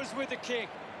 Goes with the kick.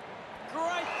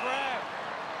 Great grab.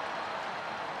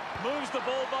 Moves the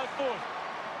ball by foot.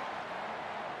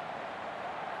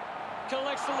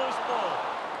 Collects the loose ball.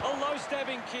 A low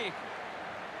stabbing kick.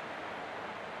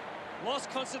 Lost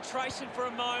concentration for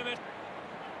a moment.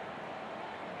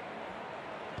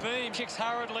 Beam kicks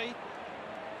hurriedly.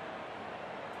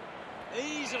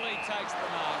 Easily takes the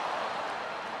mark.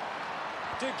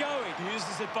 DeGoey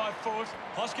uses it by foot.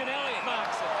 Hoskin-Elliott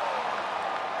marks it.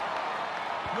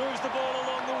 Moves the ball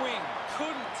along the wing.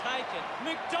 Couldn't take it.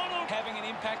 McDonald having an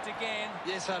impact again.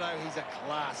 Yes, Hutto, he's a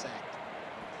class act.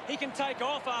 He can take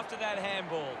off after that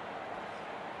handball.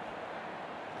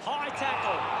 High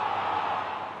tackle.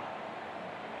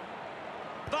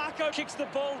 Barco kicks the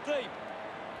ball deep.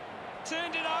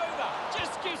 Turned it over.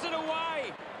 Just gives it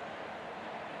away.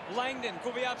 Langdon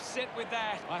could be upset with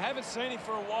that. I haven't seen him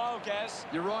for a while, Gaz.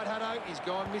 You're right, Hutto. He's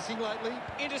gone missing lately.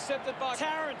 Intercepted by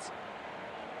Tarrant.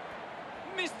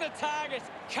 Missed the target.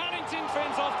 Cunnington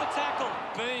fends off the tackle.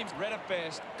 Beams read it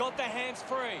best. Got the hands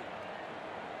free.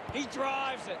 He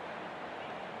drives it.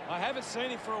 I haven't seen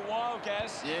him for a while,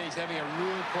 Gaz. Yeah, he's having a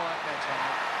real quiet match,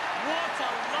 Hutto. What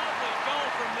a lovely goal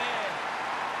from there.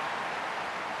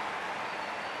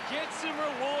 Gets some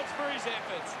rewards for his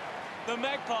efforts. The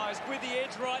Magpies with the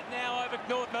edge right now over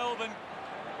North Melbourne.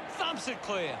 Thumps it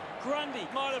clear. Grundy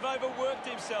might have overworked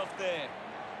himself there.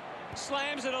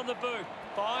 Slams it on the boot.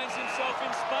 Finds himself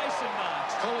in space and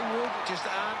marks. Collingwood just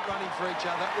aren't running for each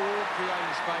other or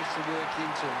creating space to work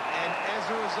into. And as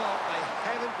a result, they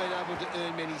haven't been able to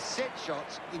earn many set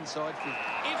shots inside 50.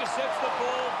 Intercepts the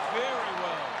ball very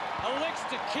well. Elects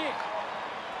to kick.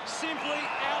 Simply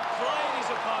outplayed his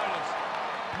opponent.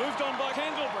 Moved on by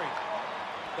Pendlebury.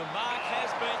 The mark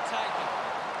has been taken.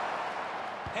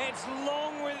 Heads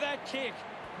long with that kick.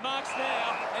 Marks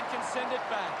now and can send it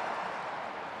back.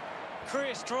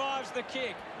 Chris drives the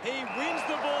kick. He wins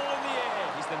the ball in the air.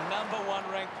 He's the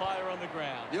 #1 ranked player on the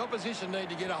ground. The opposition need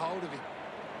to get a hold of him.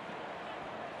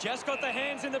 Just got the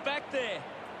hands in the back there.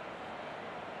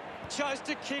 Chose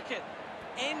to kick it.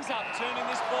 Ends up turning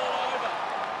this ball over.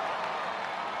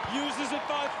 Uses it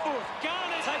by foot.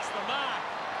 Garner takes the mark.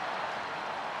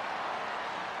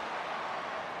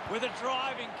 With a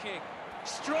driving kick.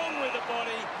 Strong with the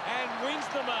body and wins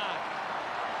the mark.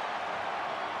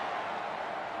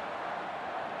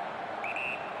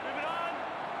 Moving on.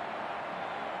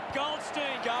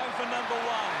 Goldstein going for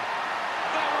 #1.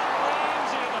 That one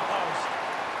rams into the post.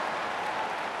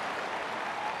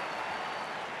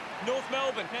 North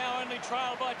Melbourne now only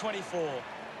trail by 24.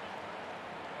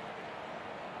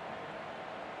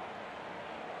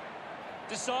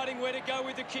 Deciding where to go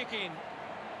with the kick in.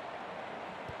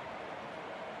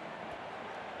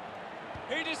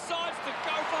 He decides to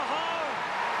go for home.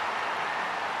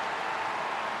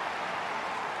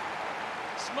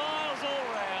 Smiles all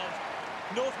round.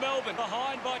 North Melbourne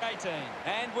behind by 18.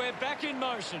 And we're back in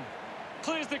motion.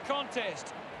 Clears the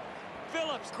contest.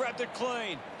 Phillips grabbed it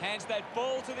clean. Hands that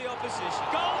ball to the opposition.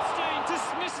 Goldstein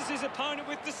dismisses his opponent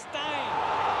with disdain.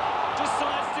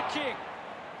 Decides to kick.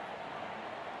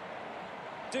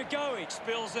 De Goey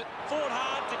spills it. Fought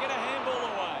hard to get a handball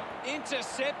away.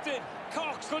 Intercepted.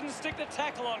 Cox couldn't stick the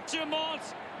tackle on. Jamont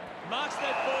marks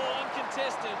that ball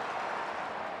uncontested.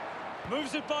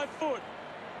 Moves it by foot.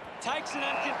 Takes an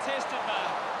uncontested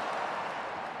mark.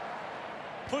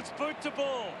 Puts boot to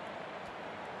ball.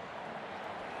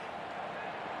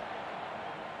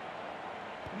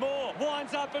 Moore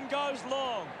winds up and goes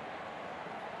long.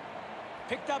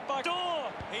 Picked up by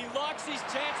Dorr. He likes his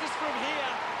chances from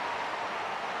here.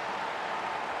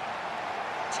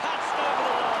 Touched over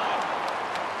the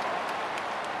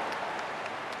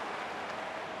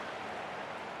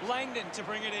line. Langdon to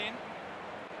bring it in.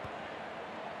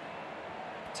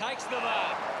 Takes the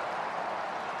mark.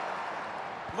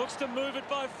 Looks to move it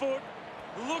by foot.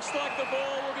 Looks like the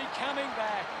ball will be coming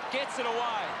back. Gets it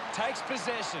away. Takes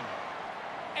possession.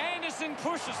 Anderson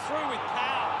pushes through with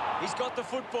power. He's got the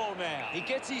football now. He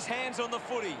gets his hands on the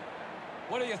footy.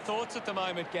 What are your thoughts at the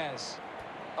moment, Gaz?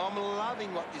 I'm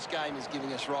loving what this game is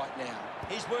giving us right now.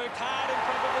 He's worked hard and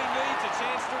probably needs a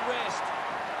chance to rest.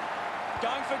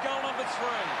 Going for goal number 3.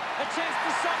 A chance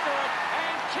to sucker it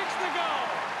and kicks the goal.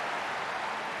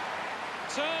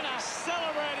 Turner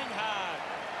celebrating hard.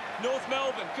 North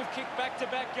Melbourne could kick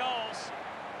back-to-back goals.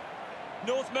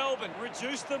 North Melbourne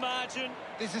reduced the margin.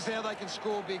 This is how they can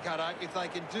score big, Hutto. If they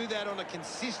can do that on a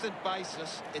consistent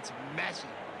basis, it's massive.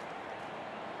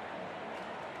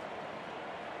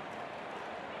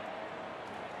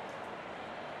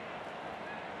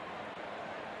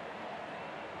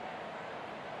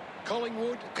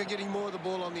 Collingwood are getting more of the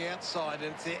ball on the outside,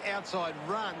 and it's their outside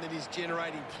run that is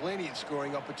generating plenty of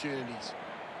scoring opportunities.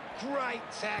 Great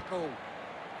tackle.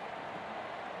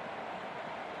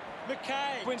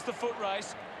 McKay wins the foot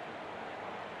race.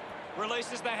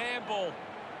 Releases the handball.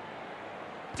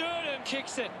 Durden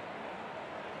kicks it.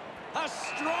 A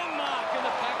strong mark in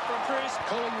the pack from Chris.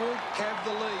 Collingwood have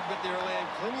the lead, but they're allowing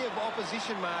plenty of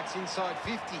opposition marks inside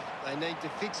 50. They need to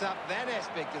fix up that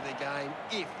aspect of their game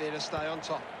if they're to stay on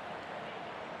top.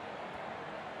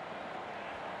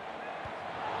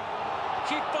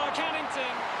 Kick by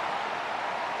Cunnington.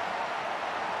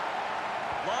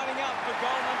 Lining up for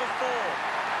goal number 4.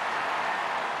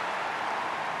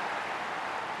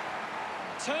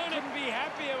 Turner couldn't be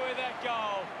happier with that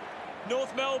goal.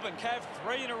 North Melbourne have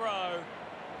 3 in a row.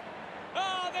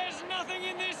 Oh, there's nothing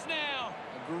in this now.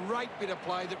 A great bit of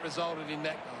play that resulted in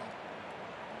that goal.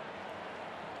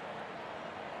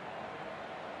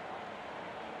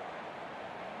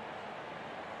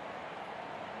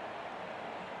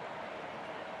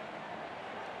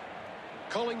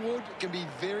 Collingwood can be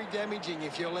very damaging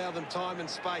if you allow them time and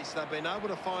space. They've been able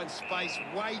to find space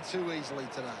way too easily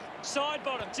today. Side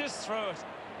bottom, just through it.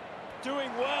 Doing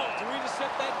well to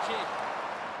intercept that kick.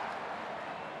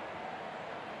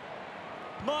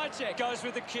 Mychek goes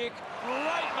with the kick.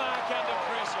 Great mark under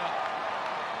pressure.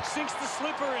 Sinks the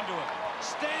slipper into it.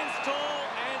 Stands tall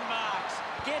and marks.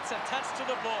 Gets a touch to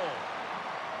the ball.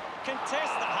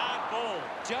 Contests the hard ball.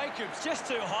 Jacobs just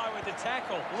too high with the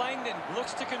tackle. Langdon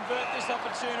looks to convert this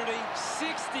opportunity.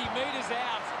 60 metres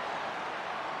out.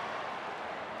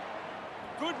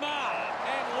 Good mark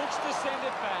and looks to send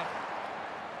it back.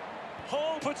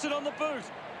 Hall puts it on the boot.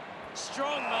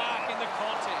 Strong mark in the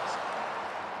contest.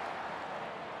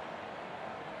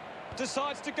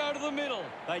 Decides to go to the middle.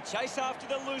 They chase after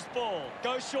the loose ball.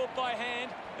 Goes short by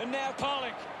hand. And now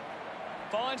Pollock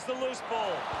finds the loose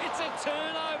ball. It's a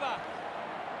turnover.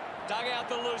 Dug out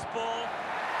the loose ball.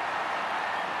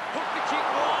 Hooked the kick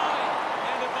wide.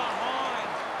 And a behind.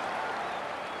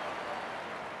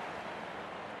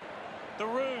 The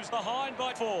Roos behind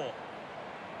by 4.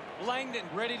 Langdon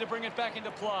ready to bring it back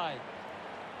into play.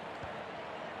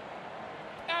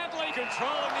 Adley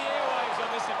controlling the airwaves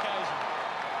on this occasion.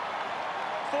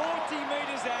 40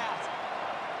 metres out.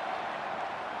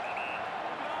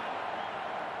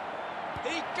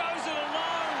 He goes it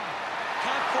alone.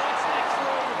 Can't quite sneak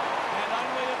through. And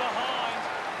only a behind.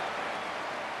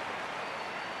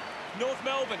 North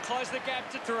Melbourne close the gap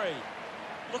to 3.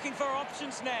 Looking for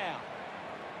options now.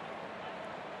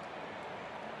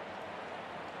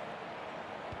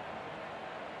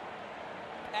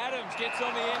 Adams gets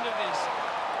on the end of this.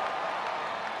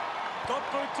 Got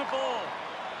boot to ball.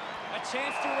 A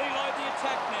chance to reload the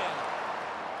attack now.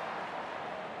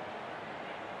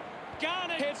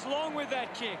 Garner heads long with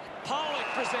that kick. Pollock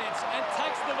presents and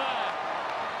takes the mark.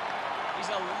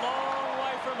 He's a long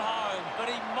way from home,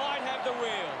 but he might have the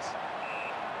wheels.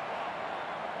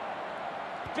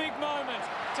 Big moment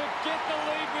to get the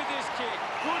lead with this kick.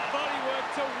 Good body work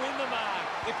to win the mark.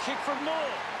 The kick from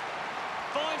Moore.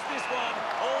 Finds this one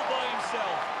all by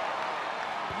himself.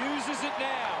 Uses it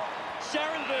now.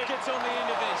 Scharenberg gets on the end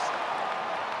of this.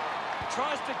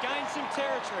 Tries to gain some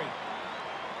territory.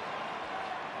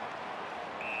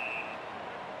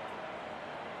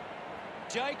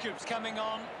 Jacobs coming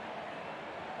on.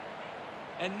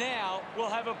 And now we'll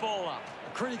have a ball up.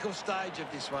 A critical stage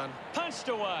of this one. Punched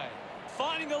away.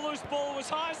 Finding the loose ball was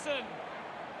Tyson.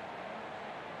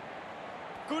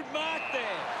 Good mark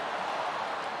there.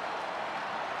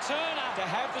 Turner to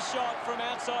have the shot from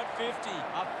outside 50.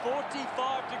 A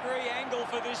 45-degree angle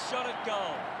for this shot at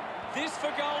goal. This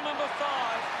for goal number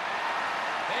 5.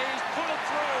 He's put it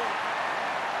through.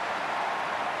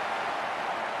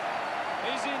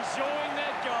 He's enjoying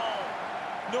that goal.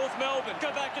 North Melbourne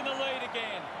go back in the lead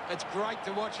again. It's great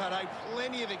to watch, Hutto.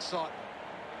 Plenty of excitement.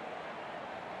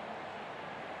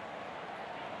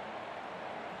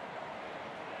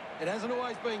 It hasn't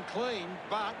always been clean,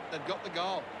 but they've got the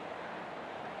goal.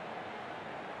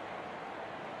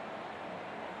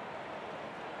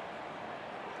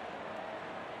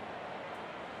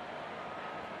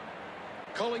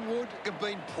 Collingwood have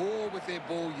been poor with their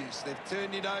ball use. They've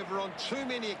turned it over on too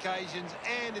many occasions,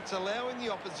 and it's allowing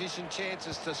the opposition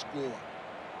chances to score.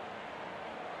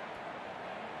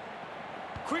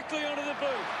 Quickly onto the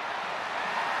boot.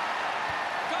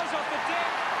 Goes off the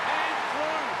deck and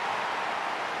through.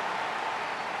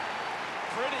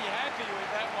 Pretty happy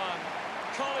with that one.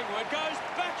 Collingwood goes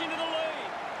back into the lead.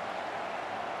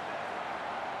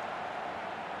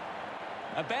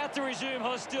 About to resume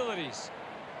hostilities.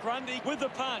 Grundy with the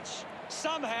punch.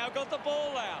 Somehow got the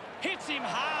ball out. Hits him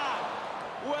hard.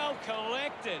 Well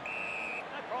collected.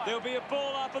 There'll be a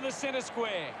ball up in the centre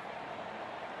square.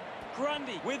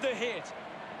 Grundy with the hit.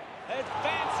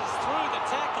 Advances through the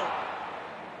tackle.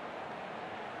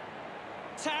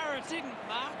 Tarrant didn't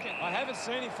mark it. I haven't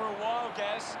seen him for a while,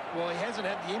 Gaz. Well, he hasn't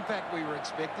had the impact we were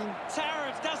expecting.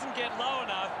 Tarrant doesn't get low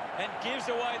enough and gives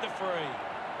away the free.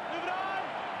 Move it on.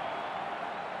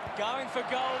 Going for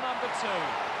goal number 2.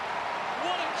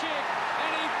 What a kick,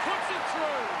 and he puts it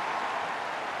through.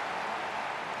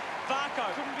 Varco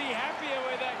couldn't be happier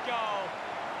with that goal.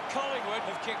 Collingwood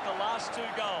have kicked the last 2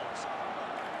 goals.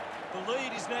 The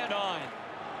lead is now 9.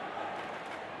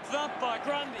 Thumped by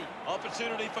Grundy.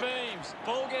 Opportunity for Beams.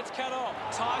 Ball gets cut off.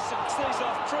 Tyson sees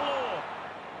off Trelaw.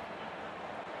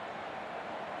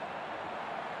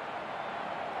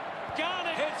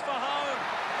 Garnett heads for home.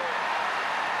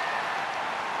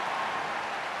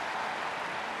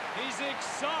 He's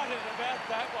excited about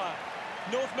that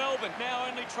one. North Melbourne now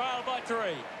only trail by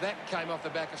 3. That came off the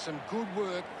back of some good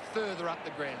work further up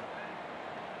the ground.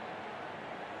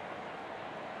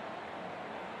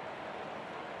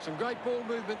 Some great ball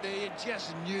movement there. You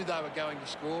just knew they were going to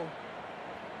score.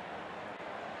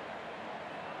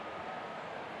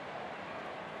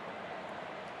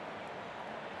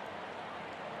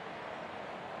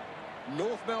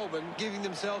 North Melbourne giving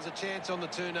themselves a chance on the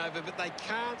turnover, but they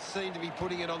can't seem to be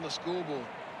putting it on the scoreboard.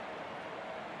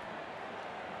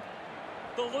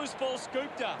 The loose ball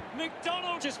scooped up.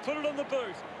 McDonald just put it on the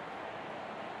boot.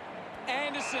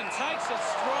 Anderson takes it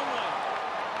strongly.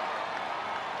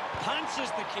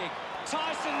 Punches the kick.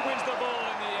 Tyson wins the ball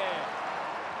in the air.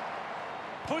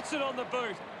 Puts it on the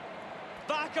boot.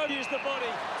 Varco used the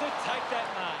body to take that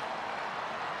mark.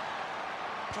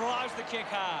 Drives the kick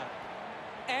hard.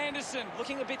 Anderson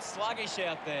looking a bit sluggish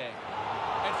out there.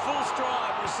 At full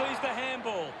stride, receives the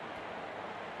handball.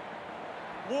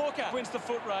 Walker wins the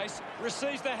foot race,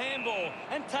 receives the handball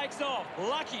and takes off.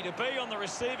 Lucky to be on the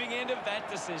receiving end of that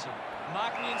decision.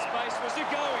 Marking in space was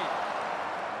Ugoe.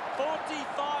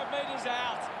 45 metres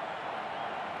out.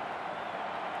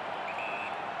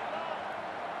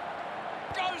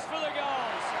 Goes for the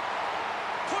goals.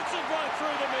 Puts it right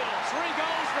through the middle. 3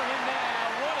 goals for him now.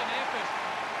 What an effort.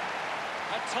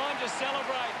 A time to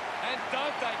celebrate. And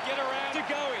don't they get around to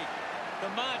Ugoe. The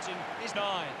margin is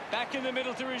 9. Back in the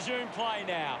middle to resume play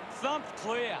now. Thumped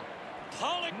clear.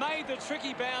 Pollock made the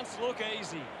tricky bounce look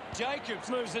easy. Jacobs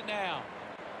moves it now.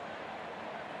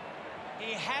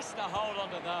 He has to hold on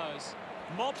to those.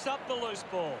 Mops up the loose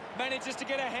ball. Manages to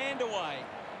get a hand away.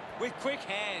 With quick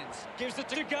hands. Gives it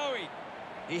to Ugoe.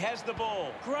 He has the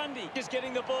ball. Grundy is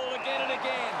getting the ball again and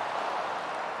again.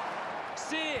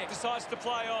 Sear decides to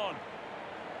play on.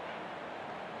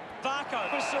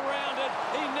 Varco was surrounded.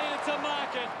 He needed to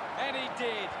mark it, and he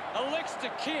did. Elects to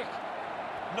kick.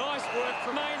 Nice work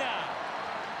from Maynard.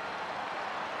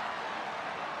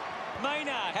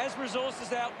 Maynard has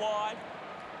resources out wide.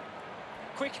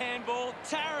 Quick handball.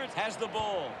 Tarrant has the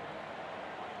ball.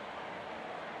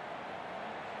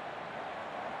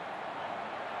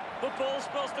 The ball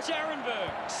spells to Charenberg.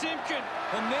 Simpkin.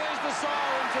 And there's the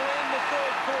siren to end the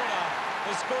 3rd quarter.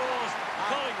 The scores: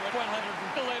 Collingwood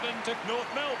 111, to North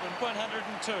Melbourne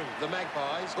 102. The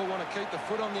Magpies will want to keep the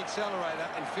foot on the accelerator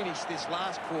and finish this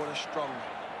last quarter strongly.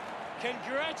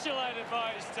 Congratulated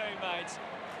by his teammates.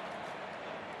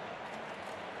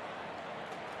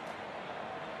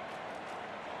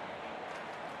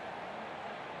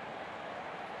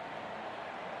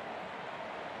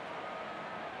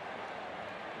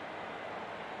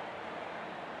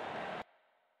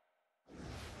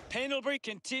 Pendlebury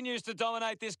continues to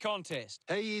dominate this contest.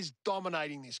 He is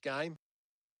dominating this game.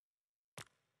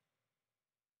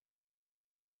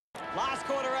 Last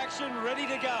quarter action ready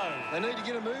to go. They need to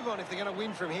get a move on if they're going to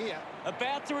win from here.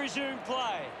 About to resume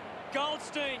play.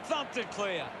 Goldstein thumped it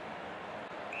clear.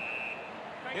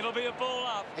 It'll be a ball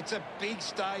up. It's a big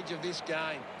stage of this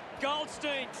game.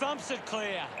 Goldstein thumps it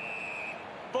clear.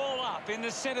 Ball up in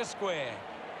the centre square.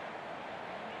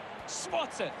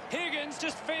 Swats it. Higgins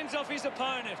just fends off his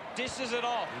opponent. Dishes it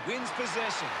off. He wins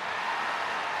possession.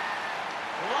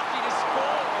 Lucky to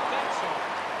score with that shot.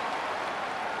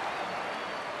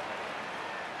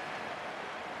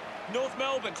 North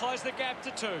Melbourne close the gap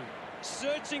to 2.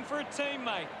 Searching for a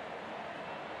teammate.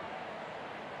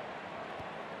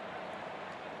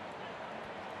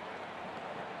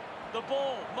 The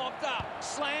ball mopped up.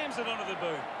 Slams it onto the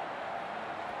boot.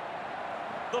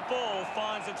 The ball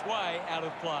finds its way out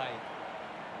of play.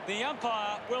 The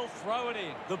umpire will throw it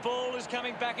in. The ball is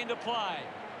coming back into play.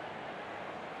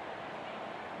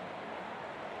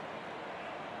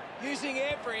 Using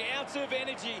every ounce of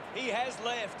energy he has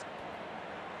left.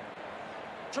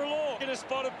 Treloar in a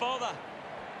spot of bother.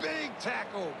 Big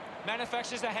tackle.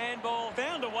 Manufactures a handball.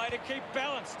 Found a way to keep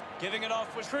balanced. Giving it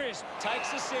off was Chris.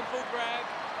 Takes a simple grab.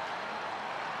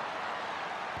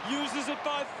 Uses it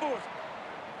by foot.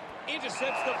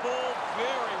 Intercepts the ball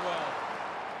very well.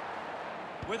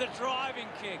 With a driving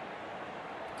kick.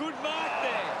 Good mark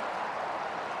there.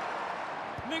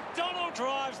 McDonald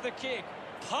drives the kick.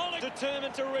 Pollock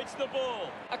determined to reach the ball.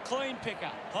 A clean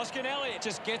picker. Hoskin Elliott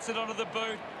just gets it onto the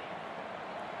boot.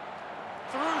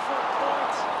 Through for a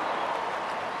point.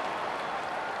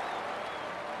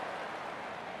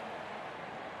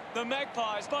 The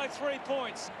Magpies by 3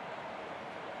 points.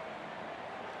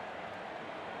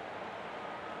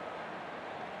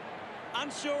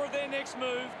 Unsure of their next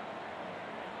move.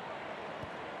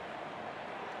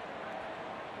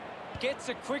 Gets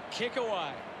a quick kick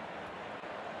away.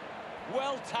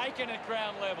 Well taken at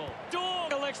ground level.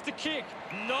 Dawg elects to kick.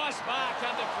 Nice mark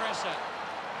under pressure.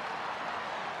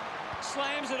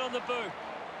 Slams it on the boot.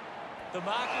 The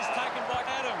mark is taken by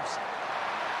Adams.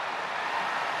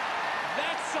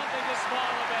 That's something to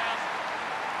smile about.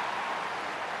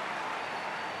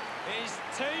 His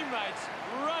teammates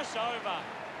rush over.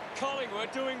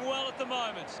 Collingwood doing well at the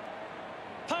moment.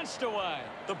 Punched away.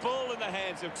 The ball in the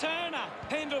hands of Turner.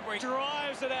 Pendlebury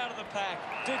drives it out of the pack.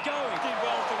 Did well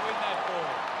to win that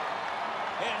ball.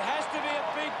 It has to be a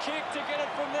big kick to get it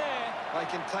from there. They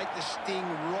can take the sting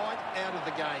right out of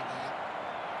the game here.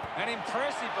 An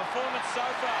impressive performance so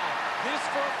far. This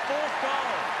for a 4th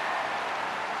goal.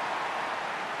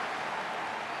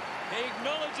 He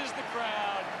acknowledges the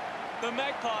crowd. The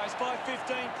Magpies by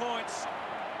 15 points.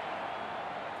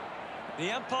 The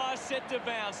umpire set to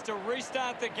bounce to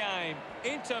restart the game.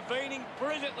 Intervening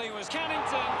brilliantly was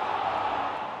Cunnington.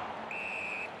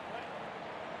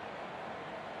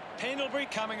 Pendlebury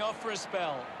coming off for a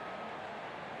spell.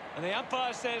 And the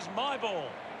umpire says, my ball.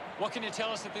 What can you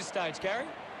tell us at this stage, Gary?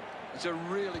 It's a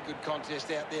really good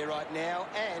contest out there right now,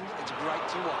 and it's great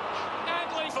to watch.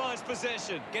 Adley finds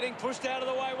possession. Getting pushed out of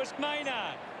the way was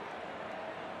Maynard.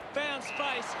 Found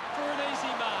space for an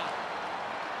easy mark.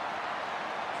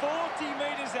 40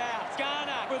 metres out.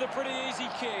 Garner with a pretty easy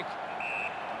kick.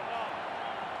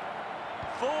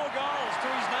 4 goals to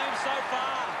his name so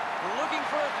far. Looking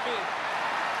for a 5th.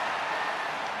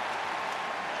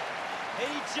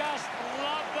 He just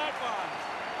loved that one.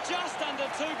 Just under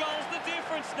 2 goals the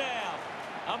difference now.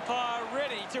 Umpire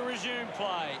ready to resume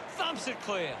play. Thumps it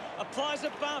clear. Applies a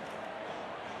bump.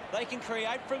 They can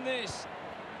create from this.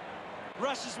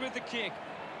 Rushes with the kick.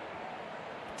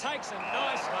 Takes a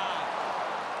nice mark.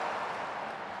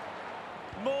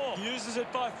 Moore uses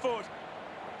it by foot.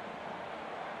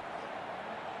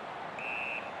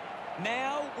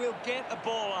 Now we'll get the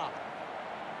ball up.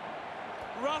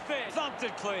 Roughhead thumped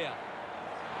it clear.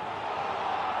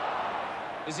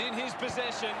 Is in his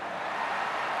possession.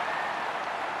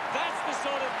 That's the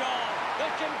sort of goal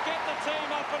that can get the team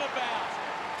up and about.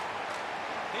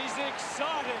 He's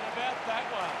excited about that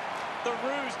one. The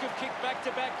Roos could kick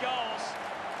back-to-back goals.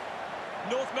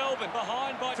 North Melbourne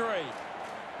behind by 3.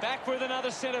 Back with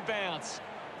another centre bounce.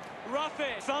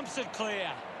 Roughhead thumps it clear.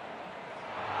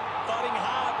 Fighting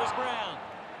hard was Brown.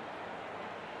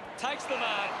 Takes the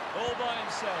mark all by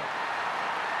himself.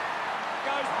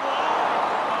 Goes wide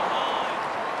behind.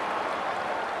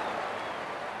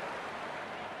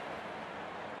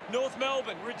 North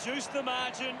Melbourne reduced the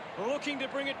margin, looking to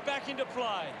bring it back into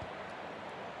play.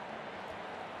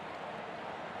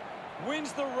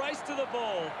 Wins the race to the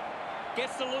ball.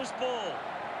 Gets the loose ball.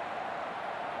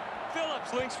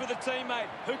 Phillips links with a teammate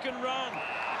who can run.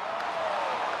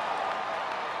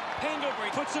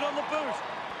 Pendlebury puts it on the boot.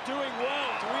 Doing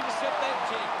well to intercept that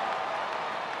kick.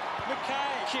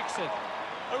 McKay kicks it.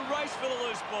 A race for the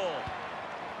loose ball.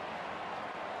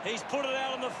 He's put it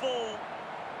out on the full.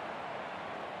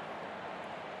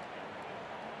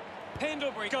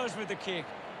 Pendlebury goes with the kick.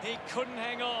 He couldn't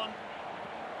hang on.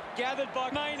 Gathered by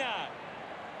Maynard.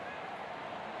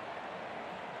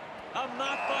 A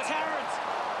mark by Tarrant.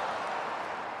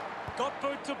 Got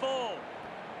boot to ball.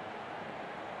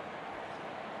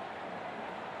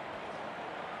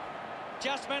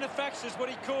 Just manufactures what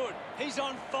he could. He's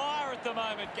on fire at the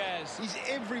moment, Gaz. He's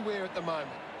everywhere at the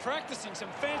moment. Practicing some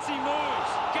fancy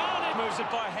moves. Garnett moves it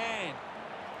by hand.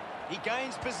 He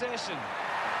gains possession.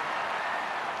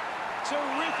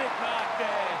 Terrific mark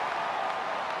there.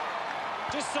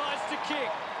 Decides to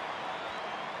kick.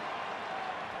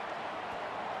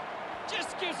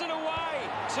 Just gives it away.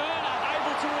 Turner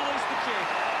able to release the kick.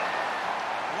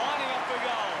 Lining up for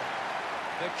goal.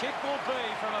 The kick will be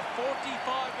from a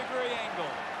 45-degree angle.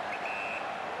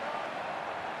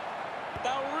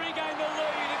 They'll regain the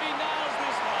lead if he nails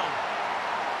this one.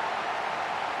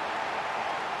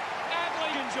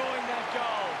 Adley enjoying that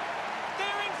goal.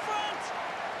 They're in front.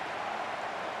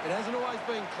 It hasn't always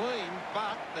been clean,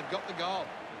 but they've got the goal.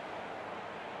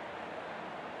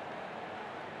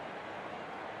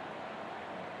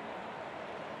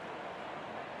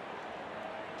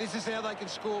 This is how they can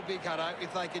score big, Hutto.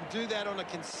 If they can do that on a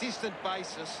consistent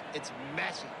basis, it's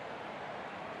massive.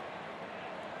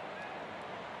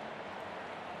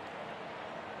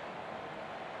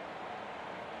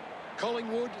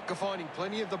 Collingwood are finding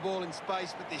plenty of the ball in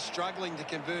space, but they're struggling to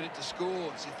convert it to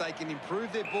scores. If they can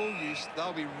improve their ball use,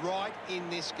 they'll be right in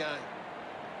this game.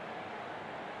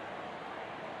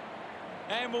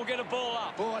 And we'll get a ball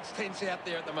up. Oh, it's tense out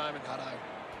there at the moment, Hutto.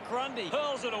 Grundy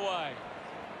hurls it away.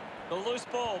 The loose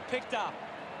ball picked up.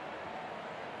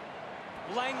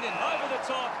 Langdon over the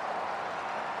top.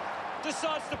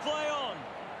 Decides to play on.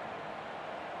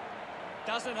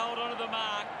 Doesn't hold on to the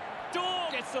mark.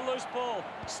 Dorr gets the loose ball.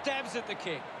 Stabs at the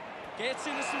kick. Gets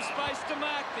into some space to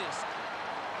mark this.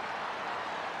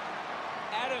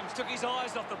 Adams took his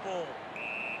eyes off the ball.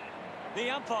 The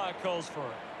umpire calls for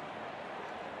it.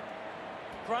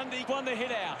 Grundy won the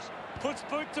hit out. Puts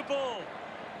boot to ball.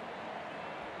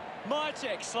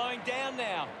 Mytek slowing down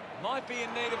now. Might be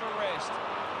in need of a rest.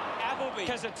 Appleby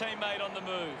has a teammate on the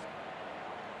move.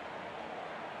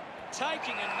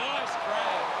 Taking a nice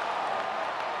grab.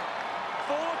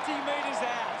 40 metres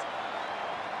out.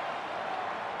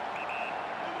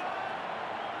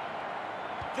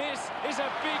 This is a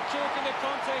big kick in the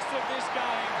context of this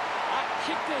game. A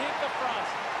kick to hit the front.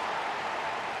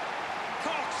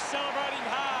 Cox celebrating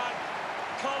hard.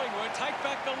 Collingwood take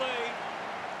back the lead.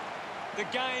 The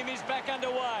game is back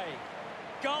underway.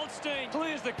 Goldstein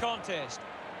clears the contest.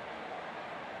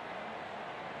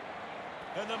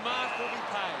 And the mark will be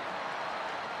paid.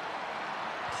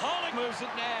 Collingwood moves it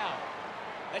now.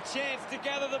 A chance to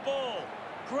gather the ball.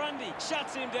 Grundy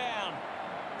shuts him down.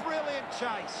 Brilliant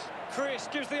chase. Chris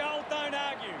gives the old don't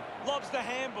argue. Lobs the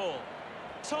handball.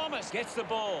 Thomas gets the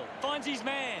ball. Finds his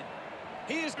man.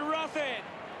 Here's Roughhead.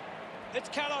 It's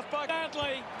cut off by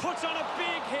Adley. Puts on a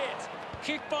big hit.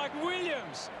 Kick by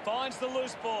Williams. Finds the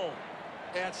loose ball.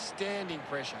 Outstanding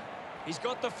pressure. He's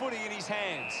got the footy in his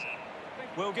hands.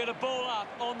 We'll get a ball up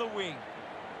on the wing.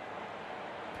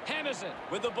 Hammers it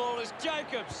with the ball as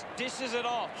Jacobs dishes it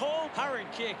off. Hall,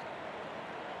 hurried kick.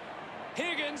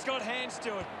 Higgins got hands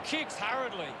to it. Kicks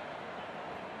hurriedly.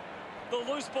 The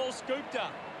loose ball scooped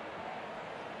up.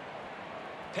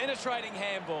 Penetrating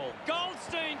handball.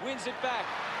 Goldstein wins it back.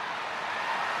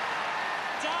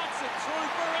 Darts it through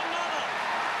for another.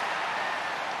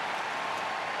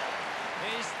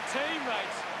 His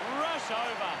teammates rush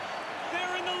over.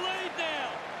 They're in the lead now.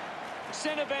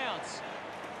 Centre bounce.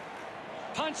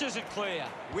 Punches it clear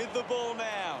with the ball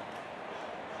now.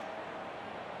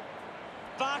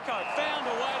 Barco found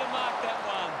a way to mark that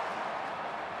one.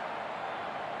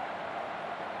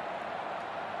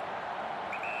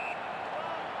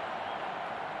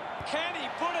 Can he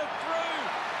put it through?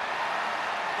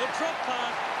 The drop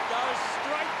punt goes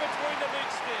straight between the big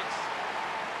sticks.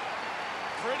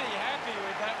 Pretty happy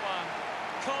with that one.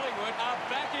 Collingwood are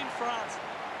back in front.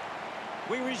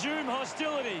 We resume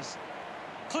hostilities.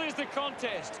 Clears the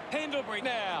contest. Pendlebury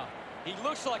now. He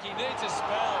looks like he needs a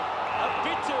spell. A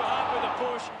bit too hard with a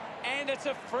push. And it's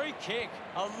a free kick.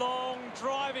 A long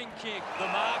driving kick. The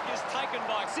mark is taken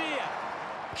by Sear.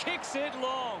 Kicks it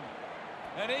long.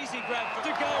 An easy grab for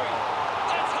De Goey.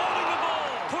 That's holding the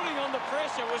ball. Putting on the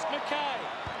pressure was McKay.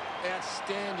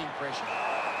 Outstanding pressure.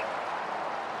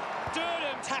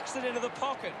 Durden tacks it into the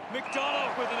pocket.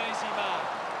 McDonald with an easy mark.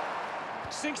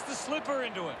 Sinks the slipper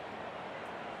into it.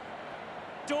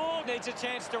 Dawn needs a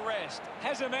chance to rest.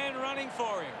 Has a man running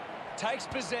for him. Takes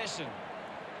possession.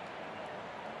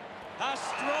 A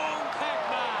strong pack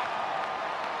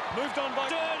mark. Moved on by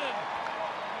Durden.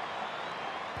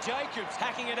 Jacobs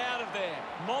hacking it out of there.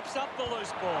 Mops up the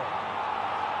loose ball.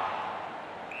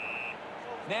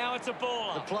 Now it's a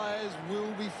ball. The players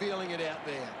will be feeling it out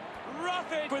there.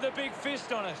 Rough edge with a big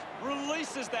fist on it.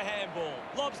 Releases the handball.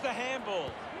 Lobs the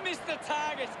handball. Missed the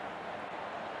target.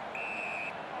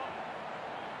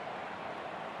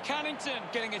 Cunnington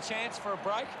getting a chance for a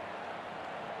break.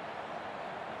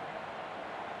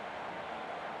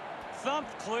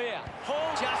 Thumped clear.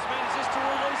 Hall just manages to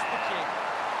release the kick.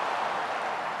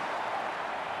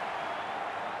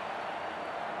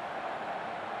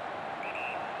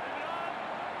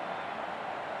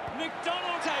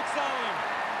 McDonald takes aim.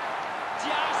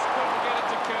 Just couldn't get it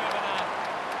to curve enough.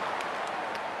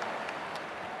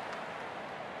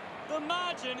 The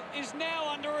margin is now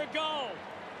under a goal.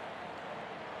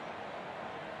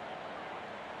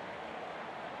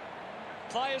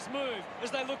 Players move as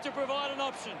they look to provide an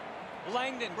option.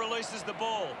 Langdon releases the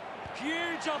ball.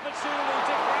 Huge opportunity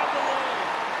to grab the lead.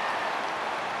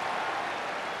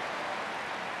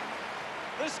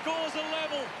 The score's a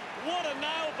level. What a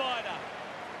nail-biter.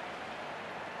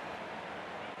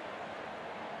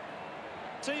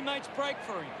 Teammates break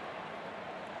for him.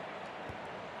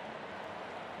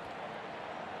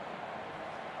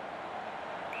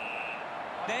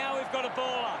 Now we've got a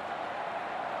ball up.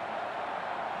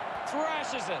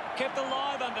 Thrashes it. Kept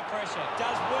alive under pressure.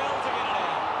 Does well to get it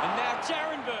out. And now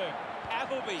Jarenberg.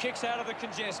 Appleby kicks out of the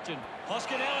congestion.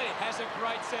 Hoskinelli has a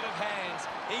great set of hands.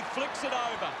 He flicks it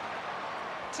over.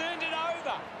 Turned it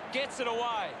over. Gets it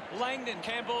away. Langdon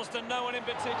handballs to no one in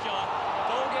particular.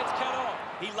 Ball gets cut off.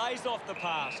 He lays off the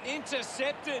pass.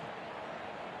 Intercepted.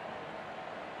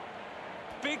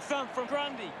 Big thump from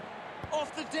Grundy.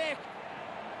 Off the deck.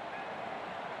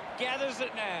 Gathers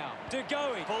it now. De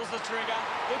Goey pulls the trigger.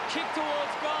 The kick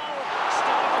towards goal.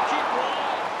 Started the kick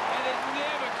wide, and it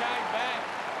never came back.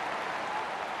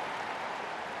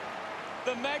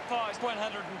 The Magpies,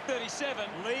 137,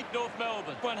 lead North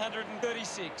Melbourne,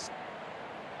 136.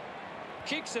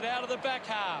 Kicks it out of the back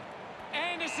half.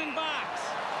 Anderson marks.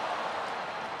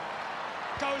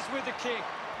 Goes with the kick.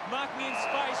 Marking in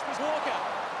space was Walker.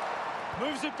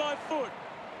 Moves it by foot.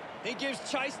 He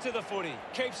gives chase to the footy.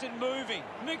 Keeps it moving.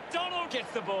 McDonald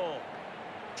gets the ball.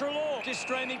 Trelaw is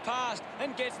streaming past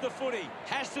and gets the footy.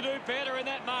 Has to do better in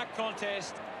that mark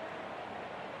contest.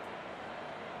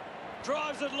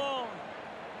 Drives it long.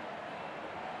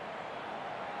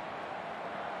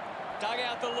 Dug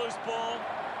out the loose ball.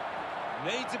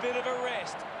 Needs a bit of a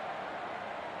rest.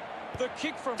 The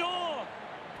kick from Dawn.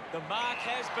 The mark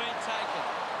has been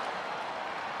taken.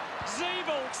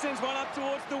 Zeeble sends one up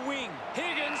towards the wing.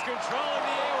 Higgins controlling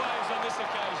the airwaves on this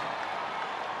occasion.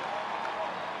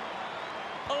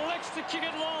 Elects to kick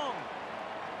it long.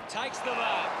 Takes the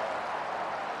mark.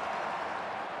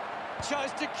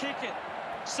 Chose to kick it.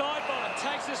 Side bottom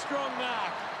takes a strong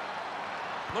mark.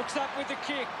 Looks up with the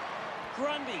kick.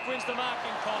 Grundy wins the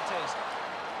marking contest.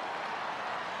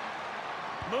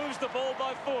 Moves the ball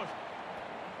by foot.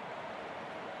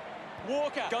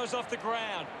 Walker goes off the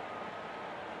ground.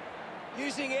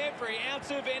 Using every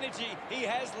ounce of energy he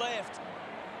has left.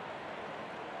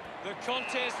 The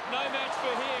contest, no match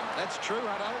for him. That's true,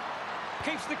 Hutto.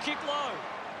 Keeps the kick low.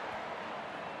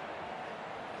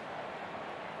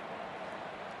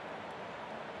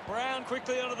 Brown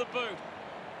quickly onto the boot.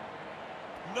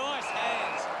 Nice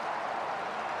hands.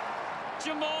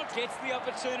 Jamont gets the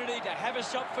opportunity to have a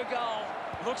shot for goal.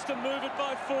 Looks to move it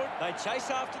by foot. They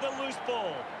chase after the loose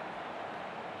ball.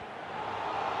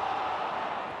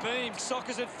 Beam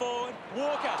soccers it forward.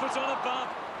 Walker puts on a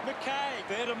bump. McKay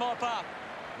there to mop up.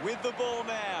 With the ball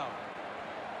now.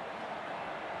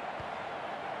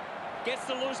 Gets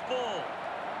the loose ball.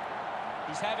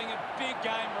 He's having a big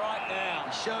game right now.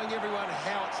 He's showing everyone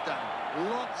how it's done.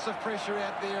 Lots of pressure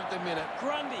out there at the minute.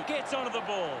 Grundy gets onto the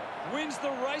ball. Wins the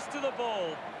race to the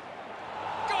ball.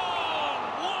 Gone!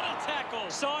 What a tackle!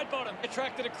 Side bottom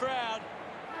attracted a crowd.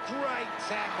 Great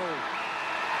tackle.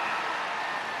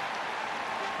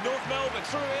 North Melbourne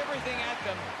threw everything at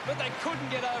them, but they couldn't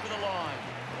get over the line.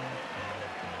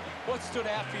 What stood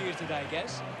out for you today,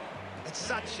 Gaz? It's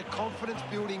such a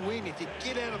confidence-building win. If you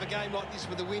get out of a game like this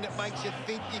with a win, it makes you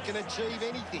think you can achieve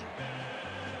anything.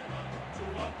 To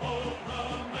uphold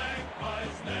the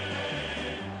Magpies'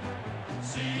 name.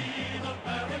 See the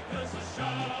barrackers are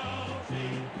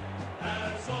shouting,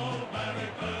 as all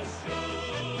barrackers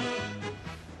should.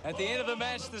 At the end of the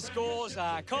match, the scores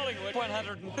are Collingwood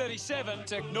 137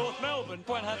 to North Melbourne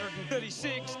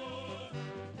 136.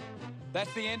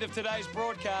 That's the end of today's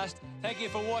broadcast. Thank you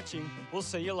for watching. We'll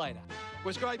see you later. It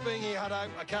was great being here, Hutto.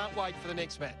 I can't wait for the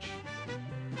next match.